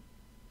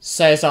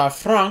 César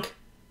Franck,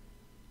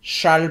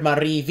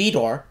 Charles-Marie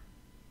Widor,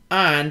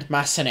 and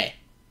Massenet.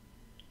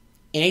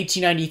 In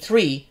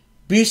 1893,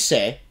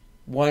 Büsser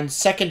won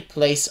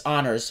second-place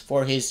honors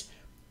for his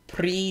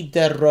Prix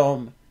de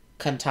Rome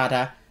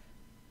cantata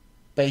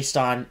based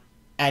on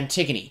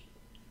Antigone,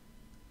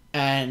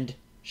 and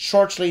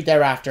shortly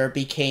thereafter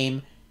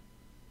became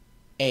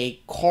a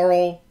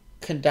choral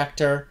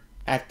conductor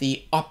at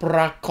the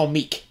Opéra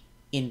Comique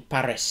in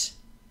Paris.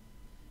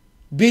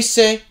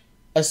 Büsser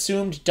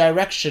assumed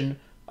direction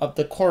of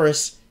the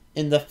chorus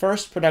in the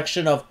first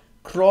production of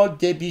Claude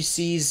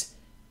Debussy's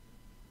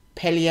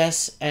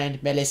Pelléas and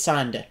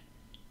Mélisande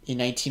in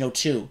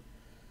 1902.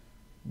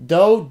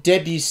 Though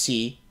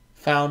Debussy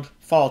found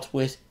fault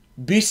with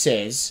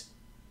Büsser's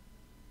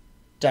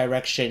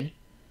direction,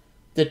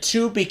 the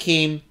two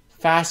became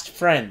fast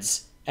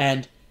friends,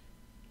 and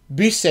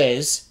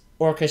Büsser's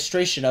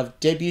orchestration of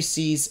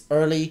Debussy's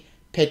early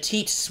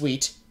Petite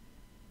Suite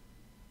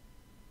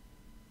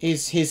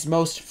is his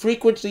most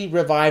frequently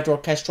revived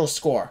orchestral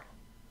score.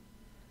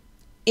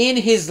 In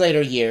his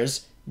later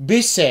years,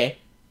 Büsser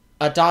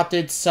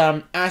adopted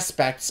some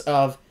aspects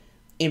of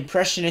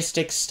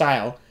impressionistic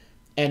style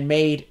and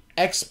made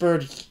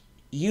expert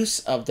use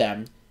of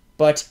them,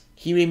 but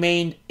he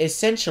remained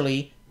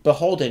essentially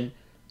beholden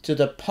to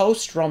the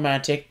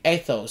post-romantic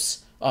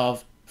ethos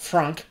of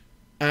Franck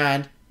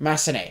and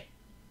Massenet.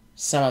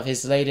 Some of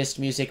his latest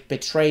music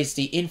betrays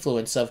the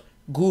influence of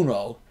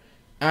Gounod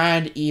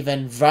and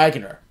even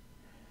Wagner.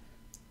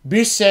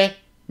 Büsser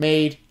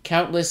made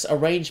countless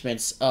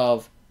arrangements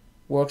of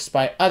works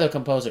by other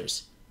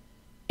composers,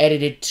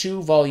 edited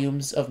 2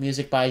 volumes of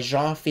music by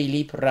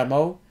Jean-Philippe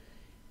Rameau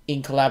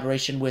in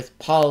collaboration with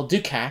Paul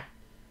Dukas,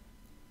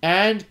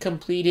 and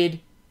completed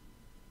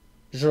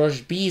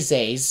Georges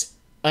Bizet's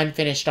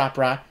unfinished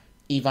opera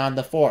Ivan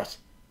IV,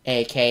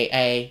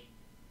 aka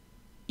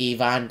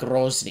Ivan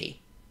Grozny,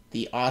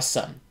 the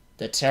Awesome,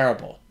 the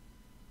Terrible.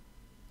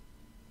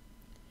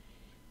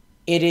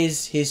 It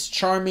is his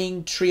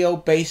charming trio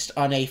based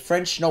on a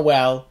French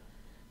novel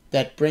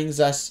that brings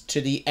us to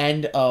the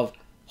end of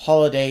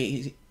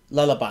holiday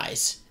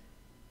lullabies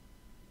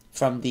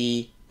from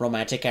the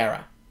Romantic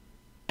era,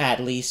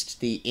 at least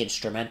the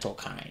instrumental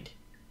kind.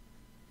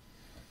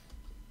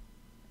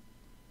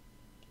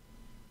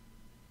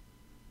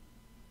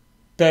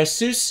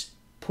 Berceuse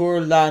pour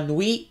la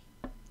nuit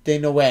de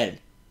Noël.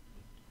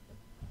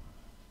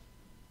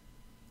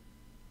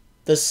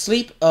 The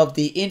Sleep of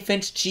the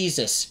Infant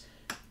Jesus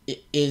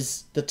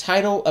is the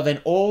title of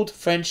an old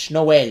French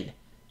Noël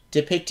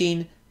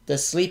depicting the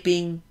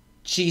sleeping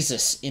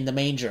Jesus in the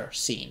manger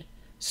scene,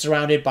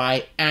 surrounded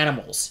by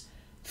animals,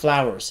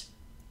 flowers,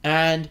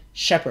 and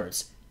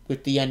shepherds,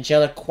 with the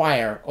angelic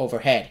choir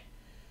overhead.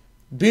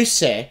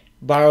 Büsser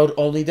borrowed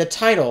only the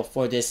title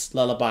for this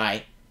lullaby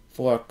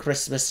for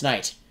Christmas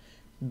night,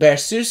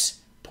 Berceuse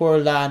pour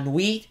la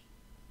nuit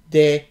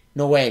de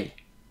Noël.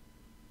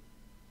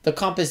 The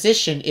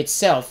composition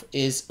itself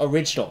is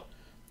original,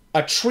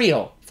 a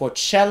trio for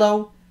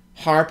cello,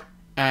 harp,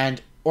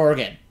 and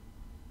organ.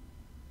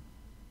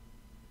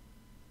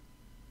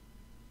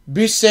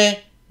 Büsser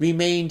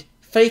remained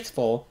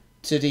faithful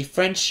to the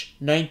French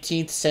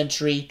 19th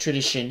century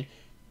tradition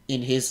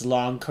in his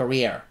long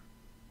career.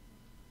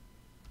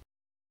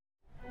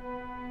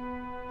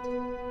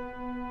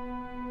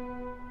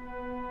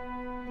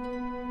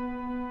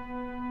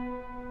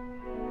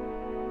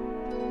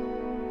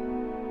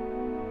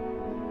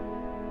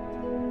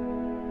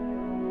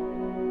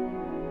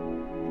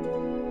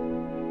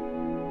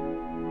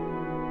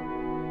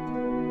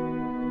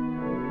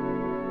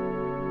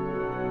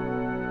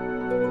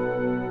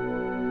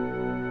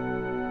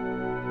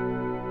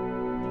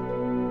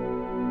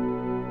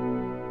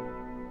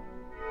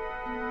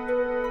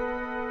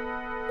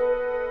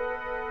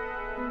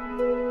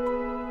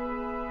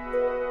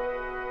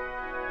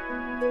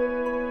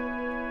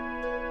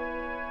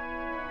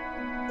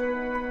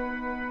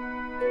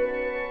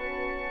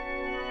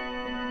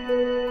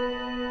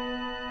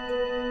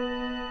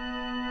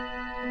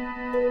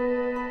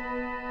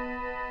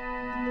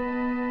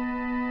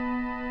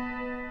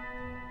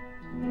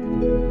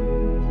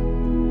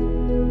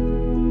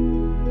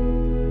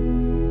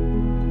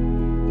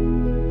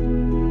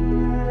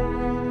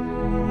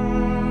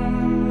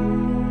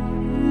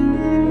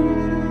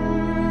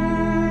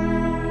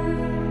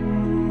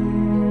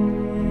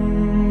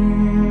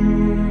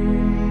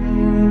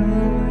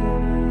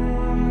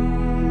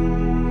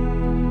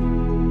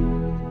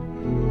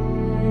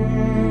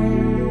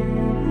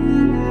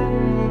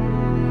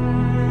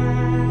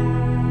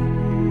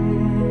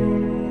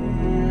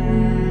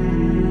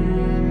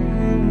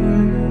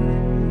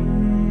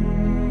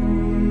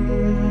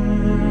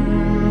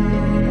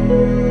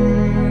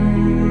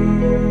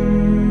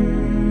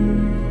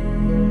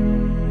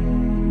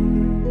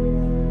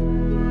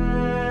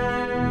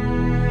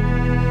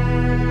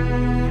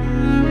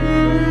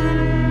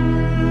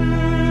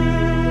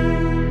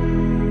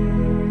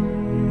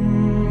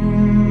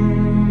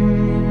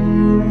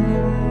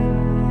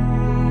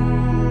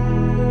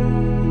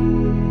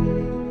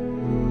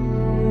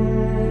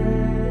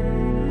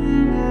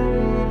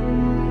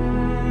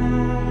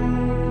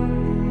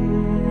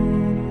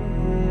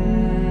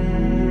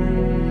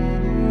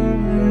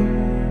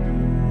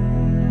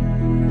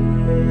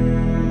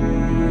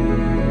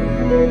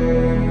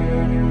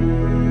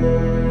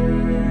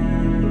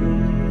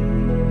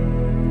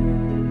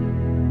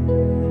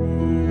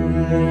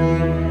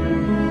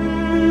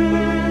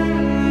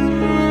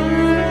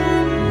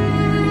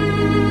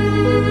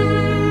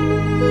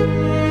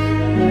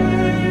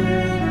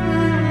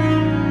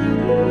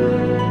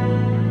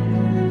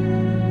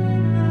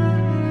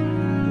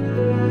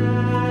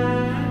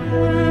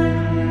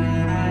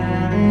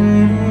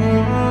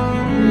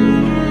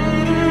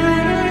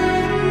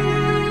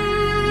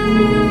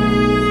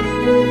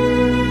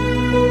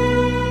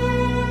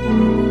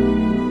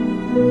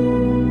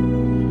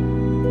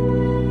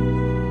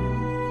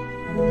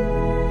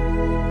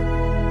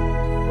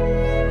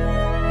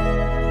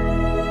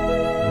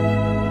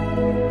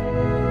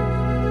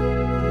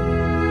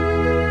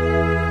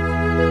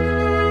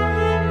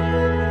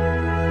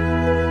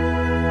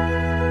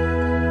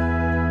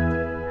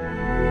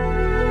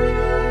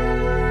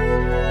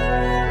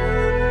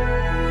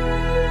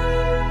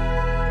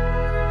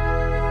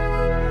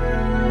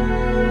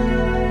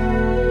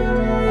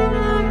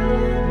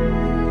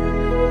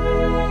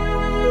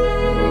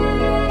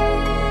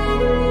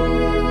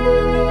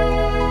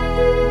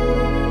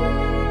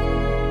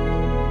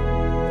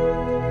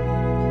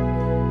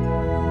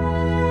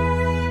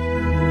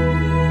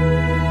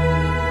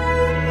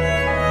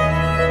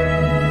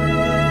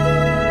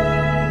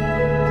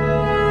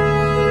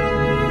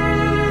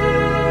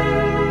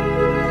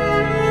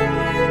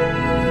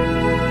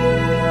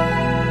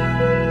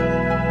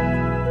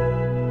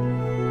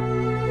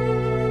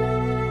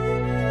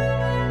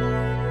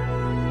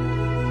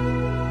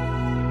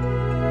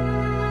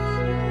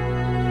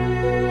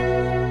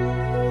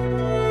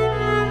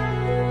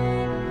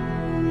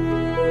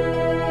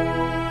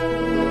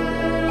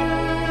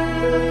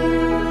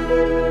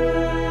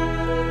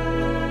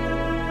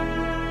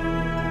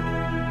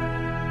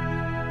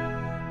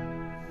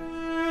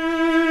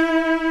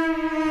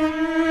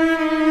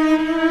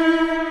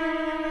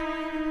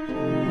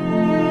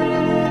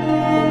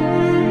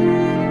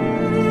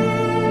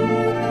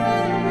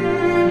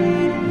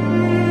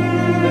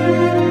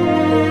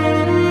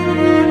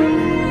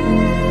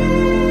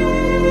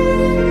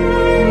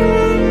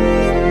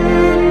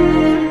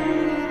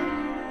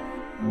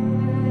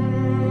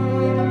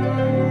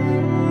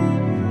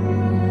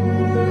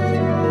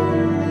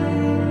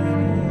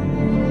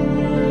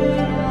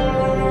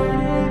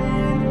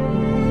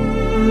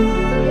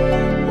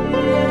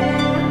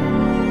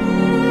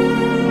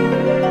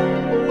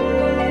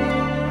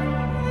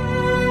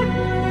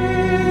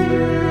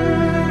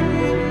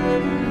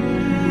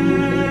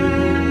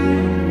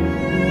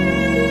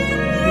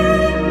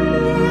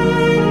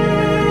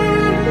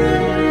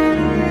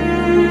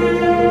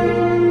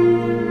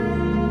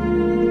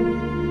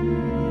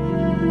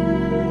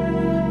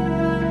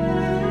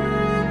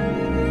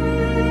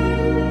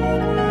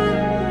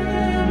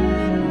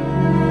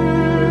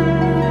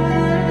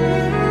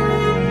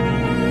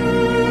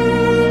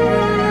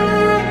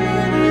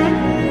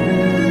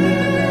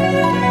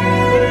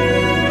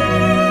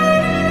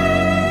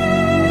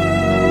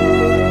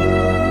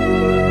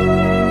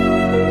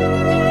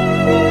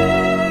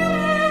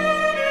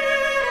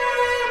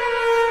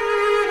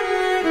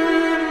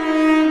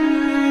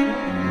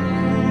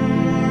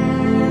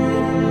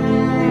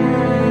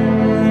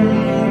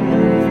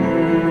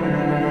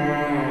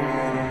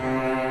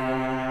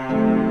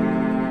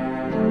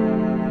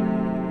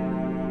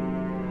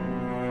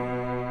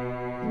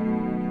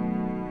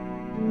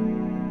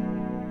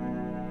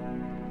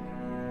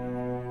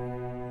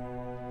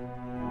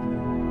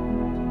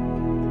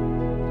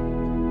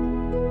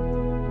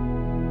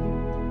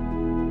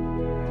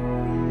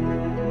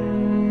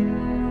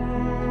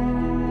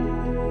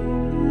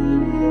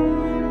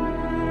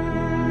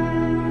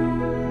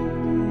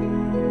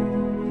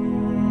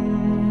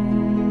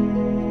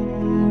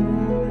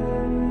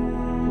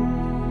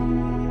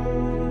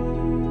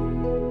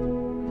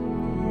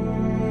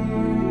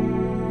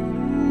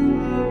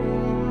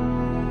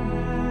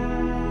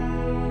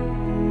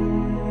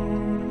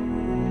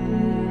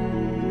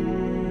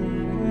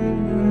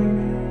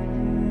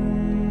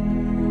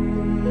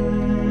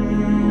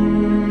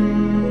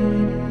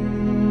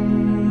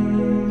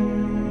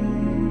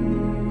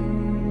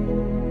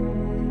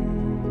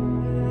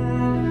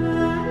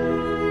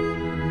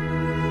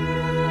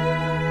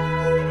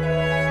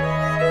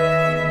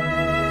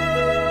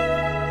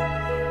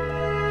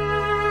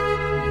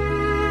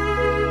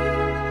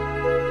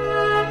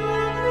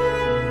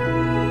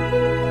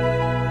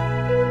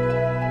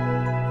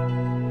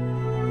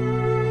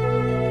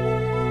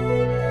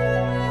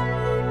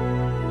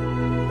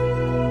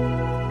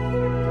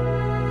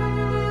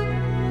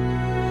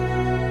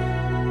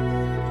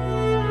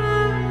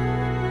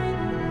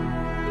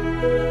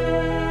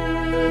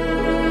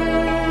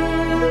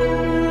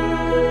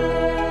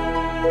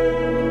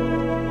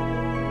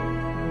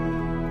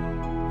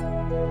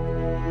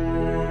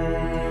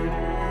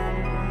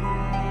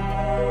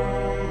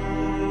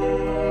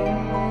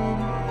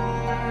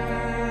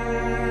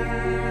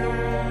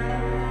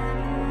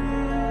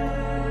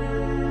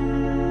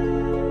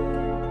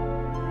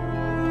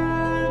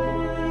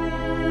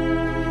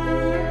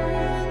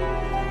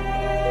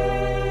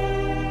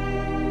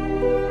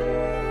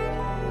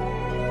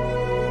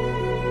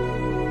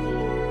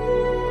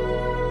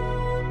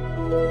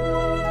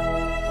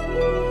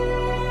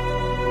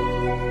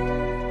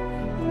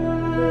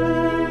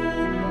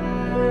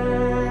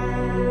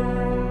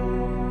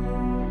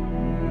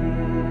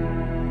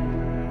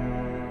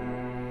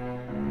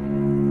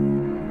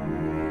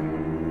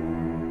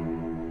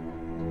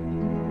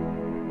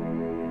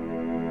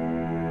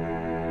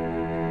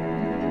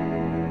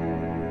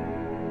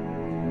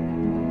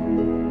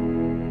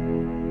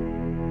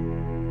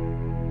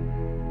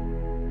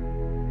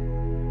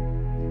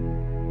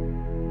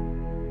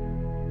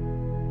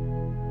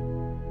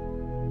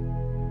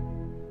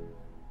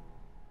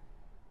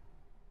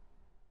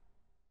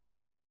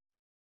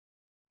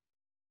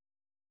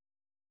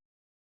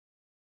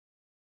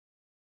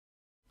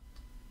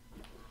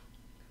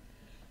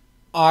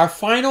 Our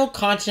final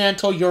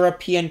continental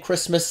European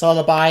Christmas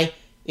lullaby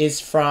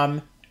is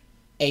from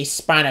a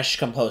Spanish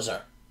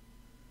composer.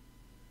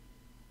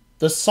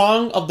 The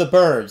Song of the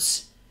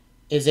Birds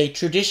is a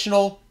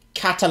traditional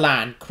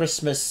Catalan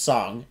Christmas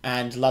song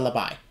and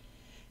lullaby.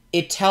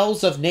 It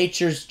tells of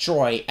nature's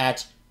joy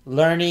at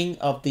learning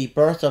of the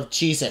birth of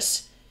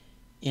Jesus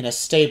in a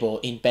stable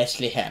in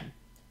Bethlehem.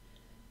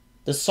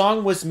 The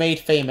song was made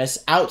famous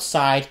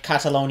outside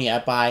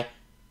Catalonia by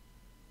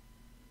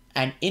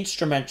an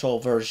instrumental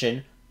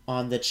version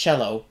on the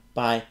cello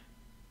by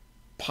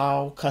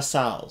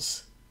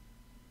Casals.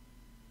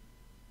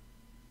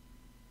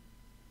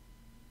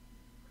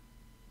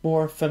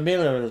 More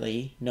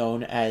familiarly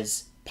known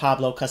as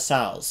Pablo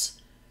Casals,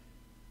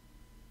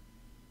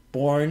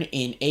 born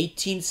in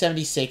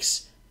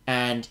 1876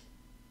 and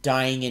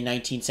dying in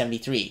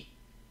 1973.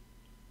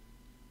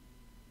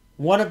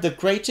 One of the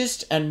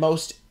greatest and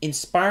most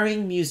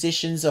inspiring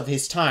musicians of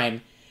his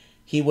time,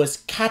 he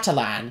was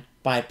Catalan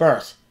by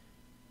birth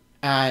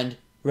and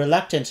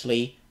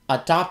reluctantly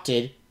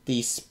adopted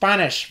the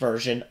Spanish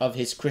version of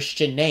his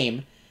Christian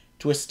name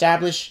to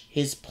establish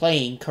his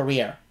playing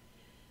career.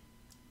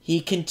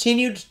 He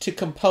continued to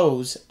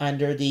compose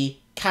under the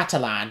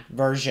Catalan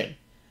version.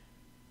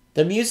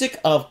 The music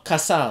of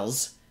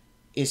Casals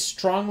is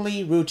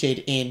strongly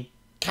rooted in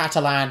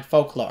Catalan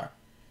folklore.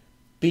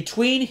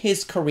 Between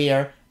his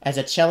career as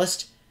a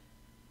cellist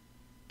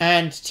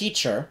and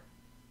teacher,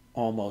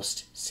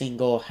 almost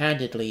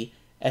single-handedly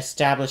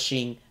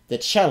establishing the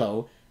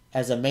cello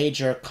as a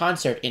major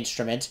concert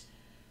instrument,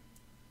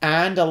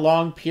 and a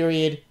long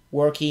period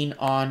working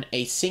on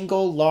a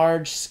single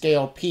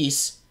large-scale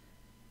piece,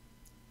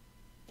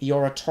 the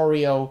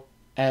oratorio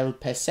El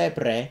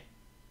Pesebre,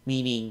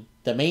 meaning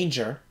the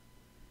manger,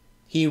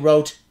 he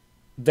wrote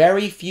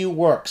very few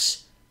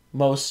works,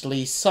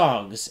 mostly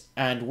songs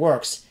and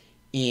works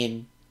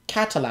in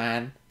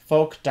Catalan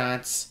folk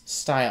dance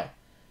style.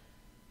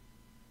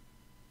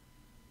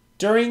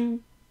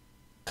 During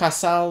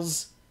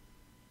Casals'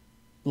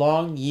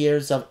 long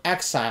years of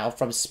exile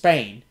from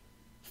Spain,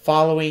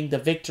 following the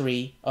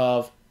victory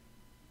of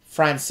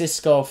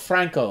Francisco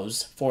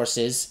Franco's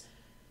forces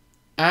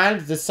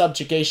and the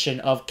subjugation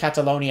of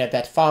Catalonia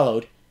that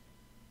followed,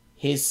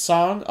 his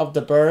Song of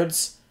the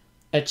Birds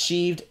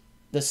achieved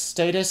the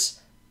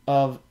status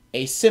of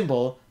a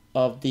symbol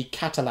of the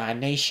Catalan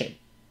nation.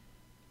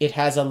 It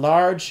has a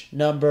large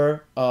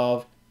number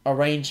of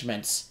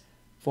arrangements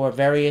for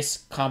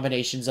various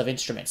combinations of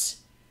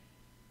instruments.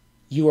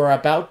 You are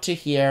about to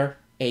hear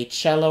a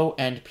cello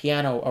and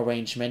piano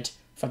arrangement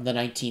from the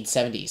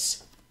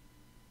 1970s.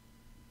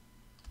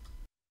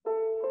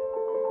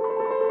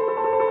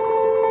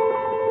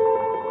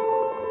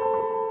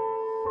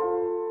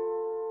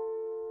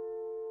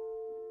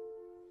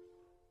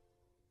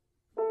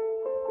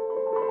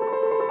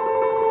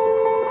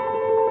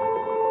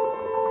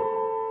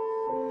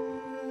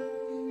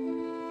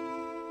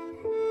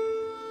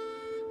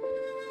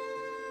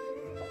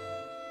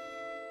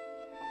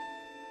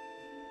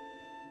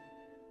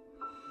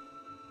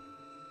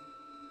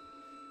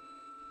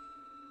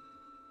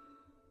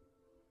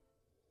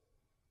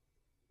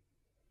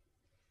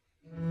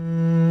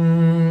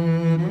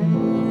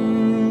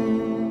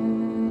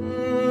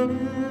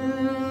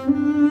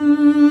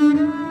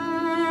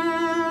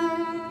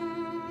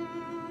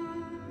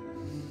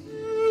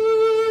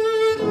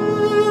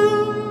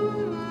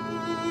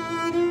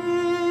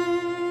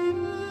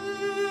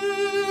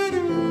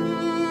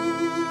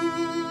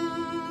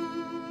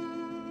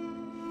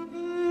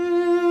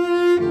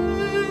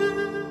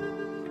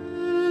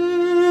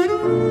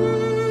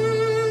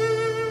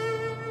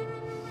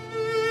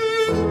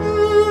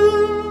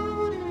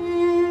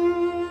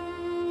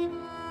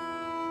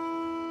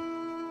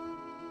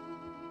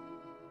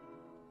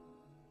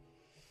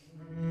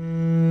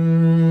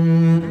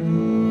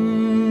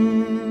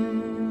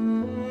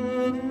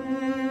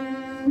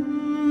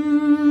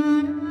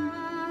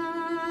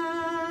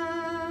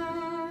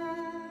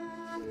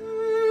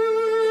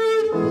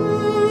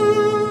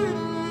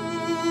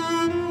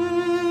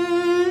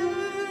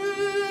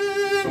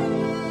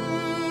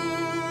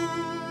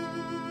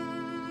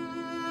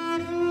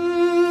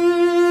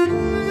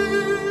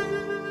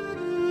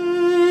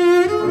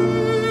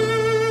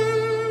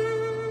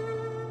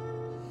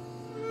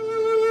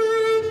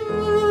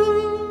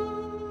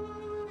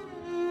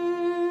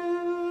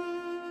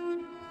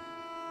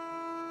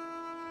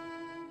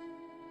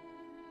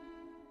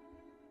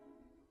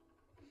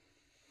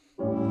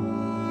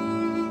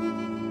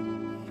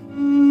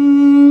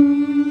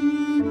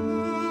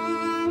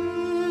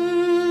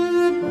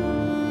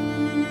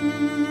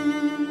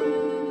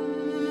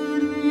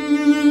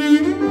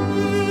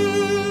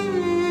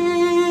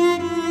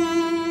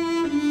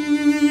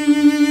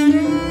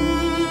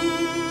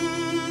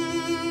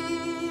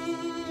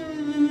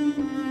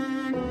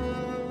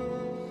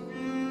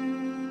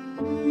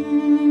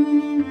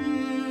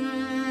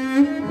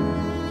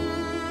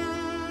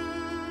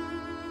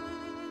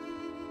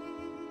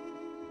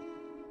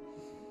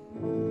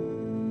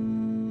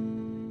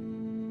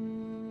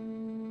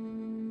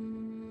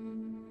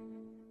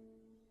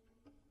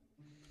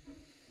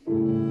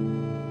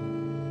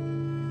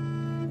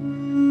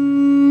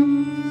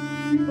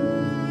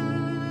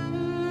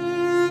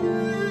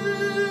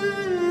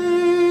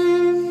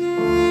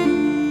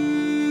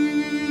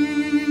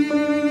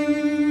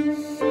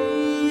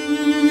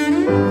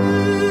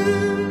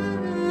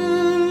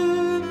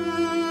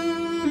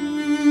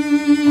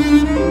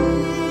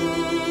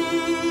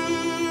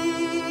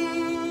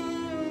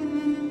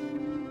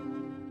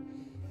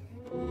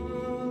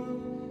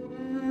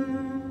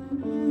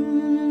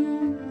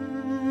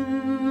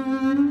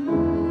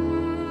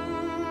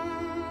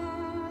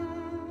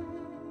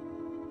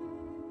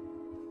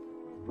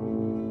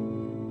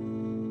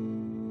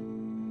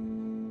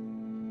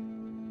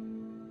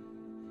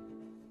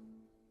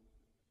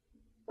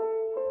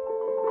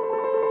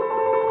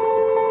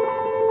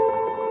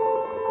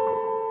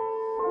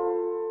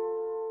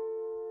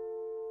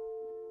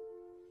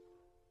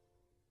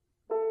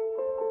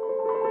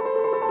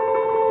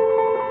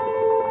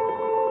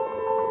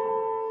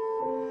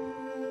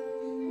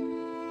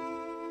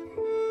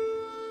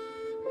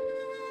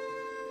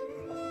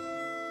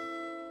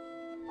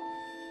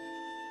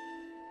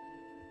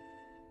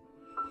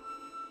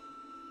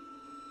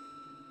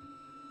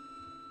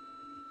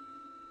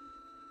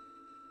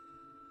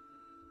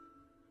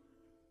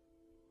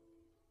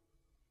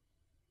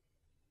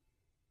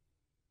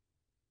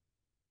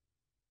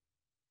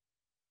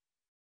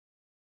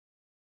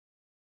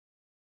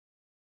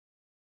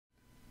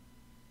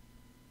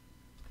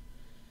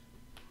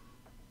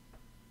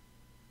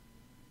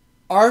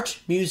 Art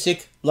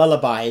music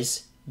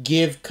lullabies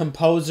give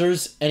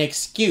composers an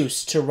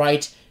excuse to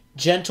write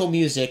gentle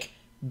music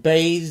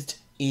bathed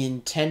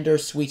in tender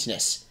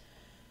sweetness.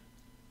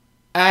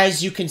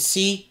 As you can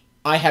see,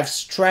 I have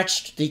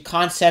stretched the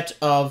concept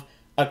of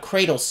a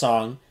cradle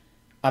song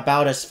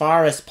about as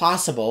far as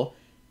possible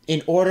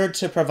in order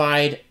to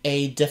provide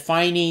a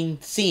defining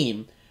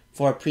theme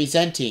for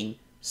presenting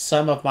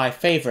some of my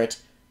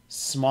favorite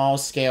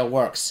small-scale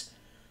works.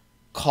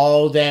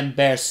 Call them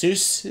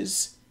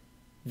Berceuse,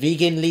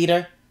 vegan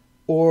lieder,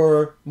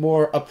 or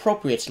more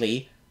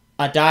appropriately,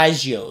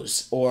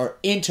 adagios or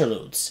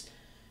interludes.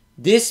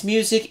 This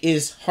music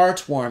is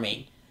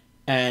heartwarming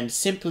and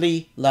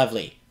simply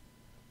lovely.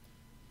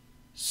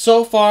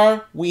 So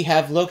far, we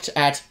have looked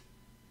at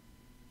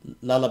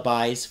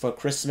lullabies for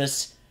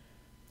Christmas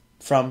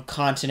from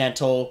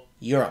continental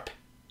Europe.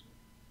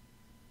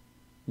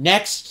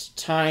 Next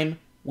time,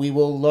 we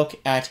will look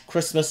at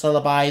Christmas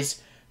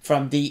lullabies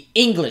from the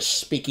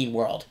English-speaking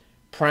world,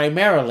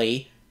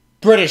 primarily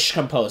British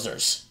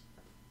composers.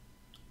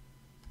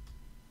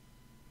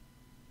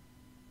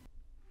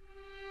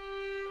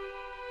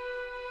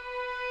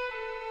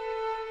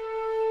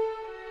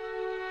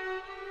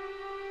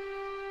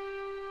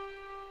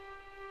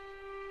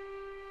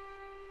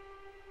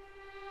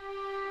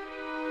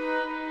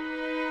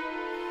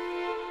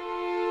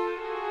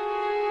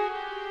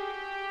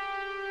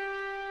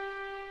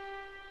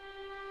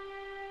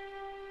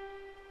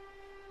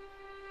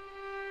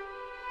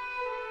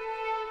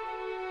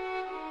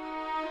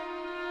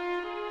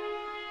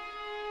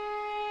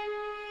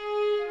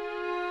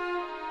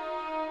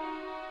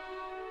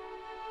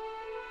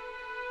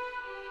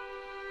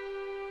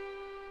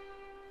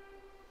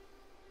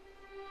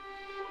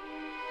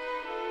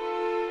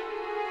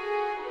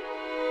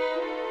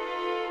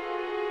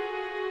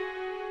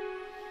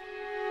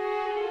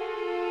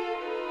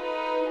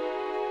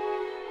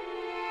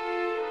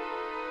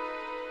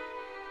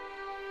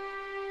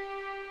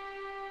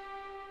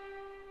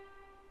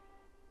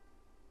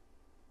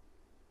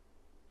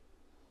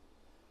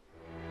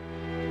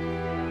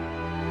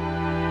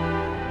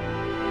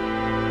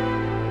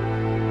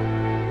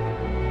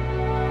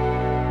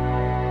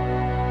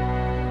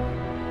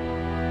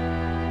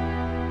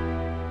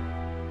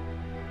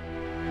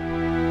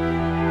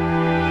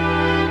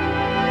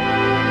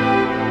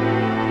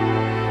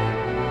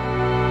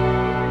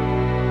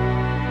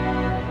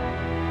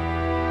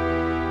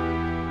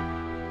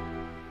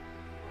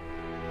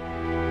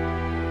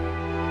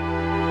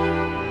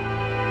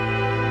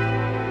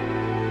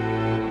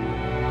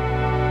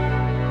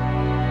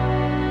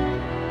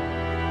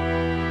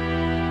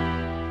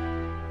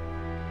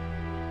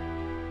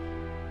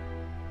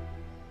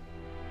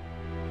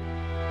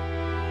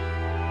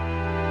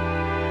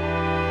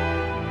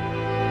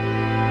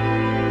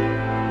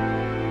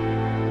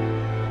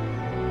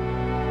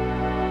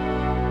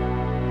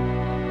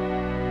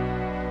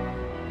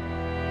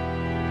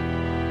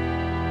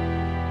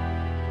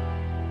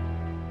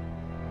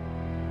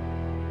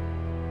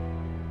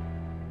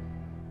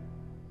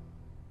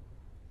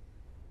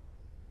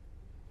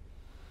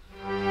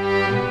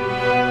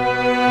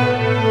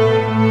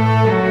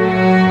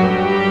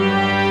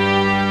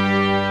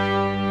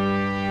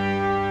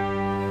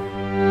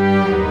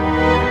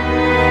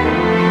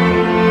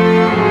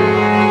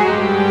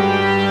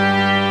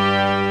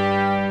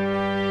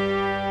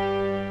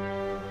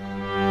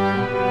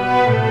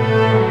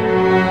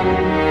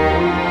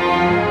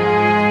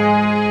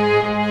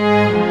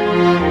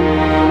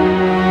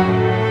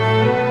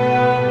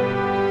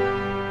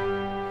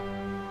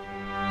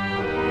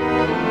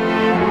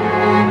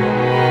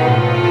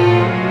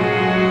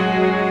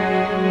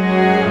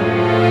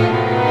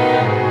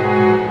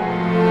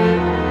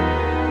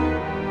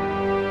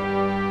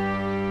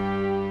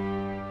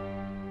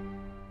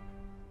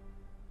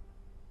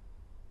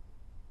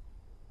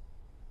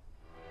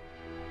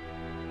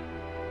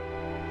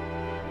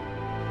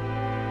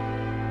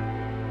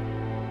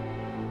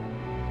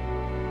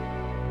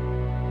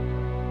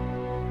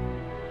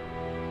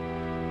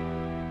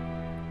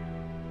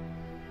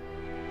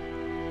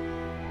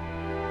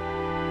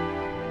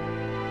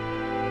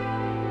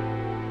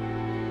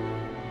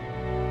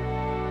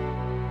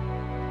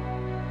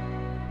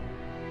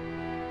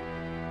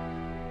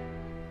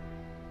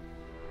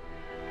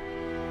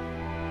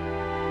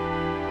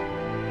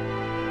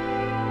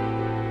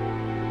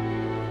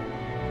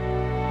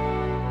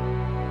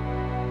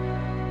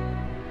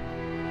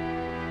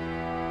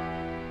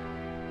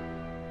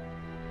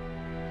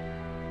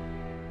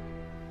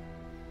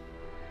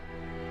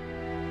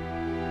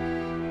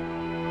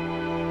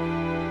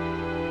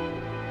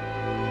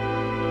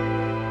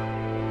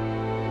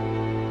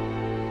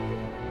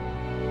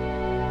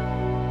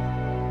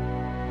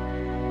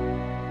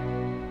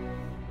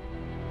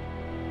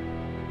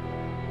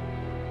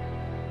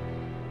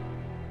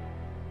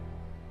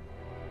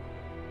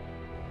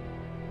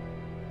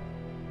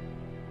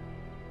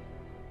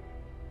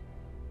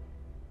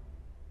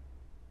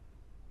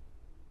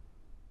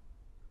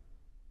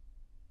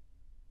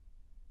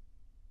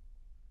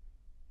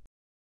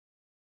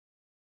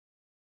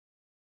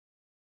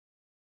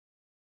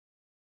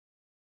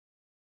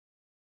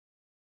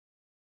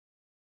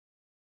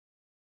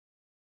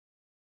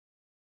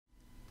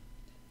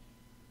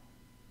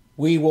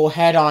 We will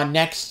head on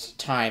next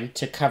time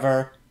to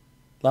cover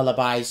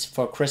Lullabies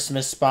for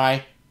Christmas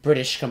by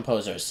British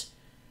composers.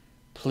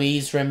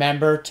 Please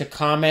remember to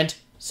comment,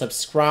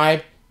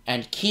 subscribe,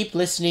 and keep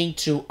listening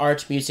to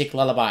Art Music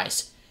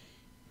Lullabies.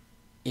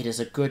 It is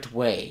a good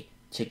way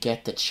to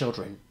get the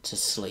children to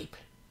sleep.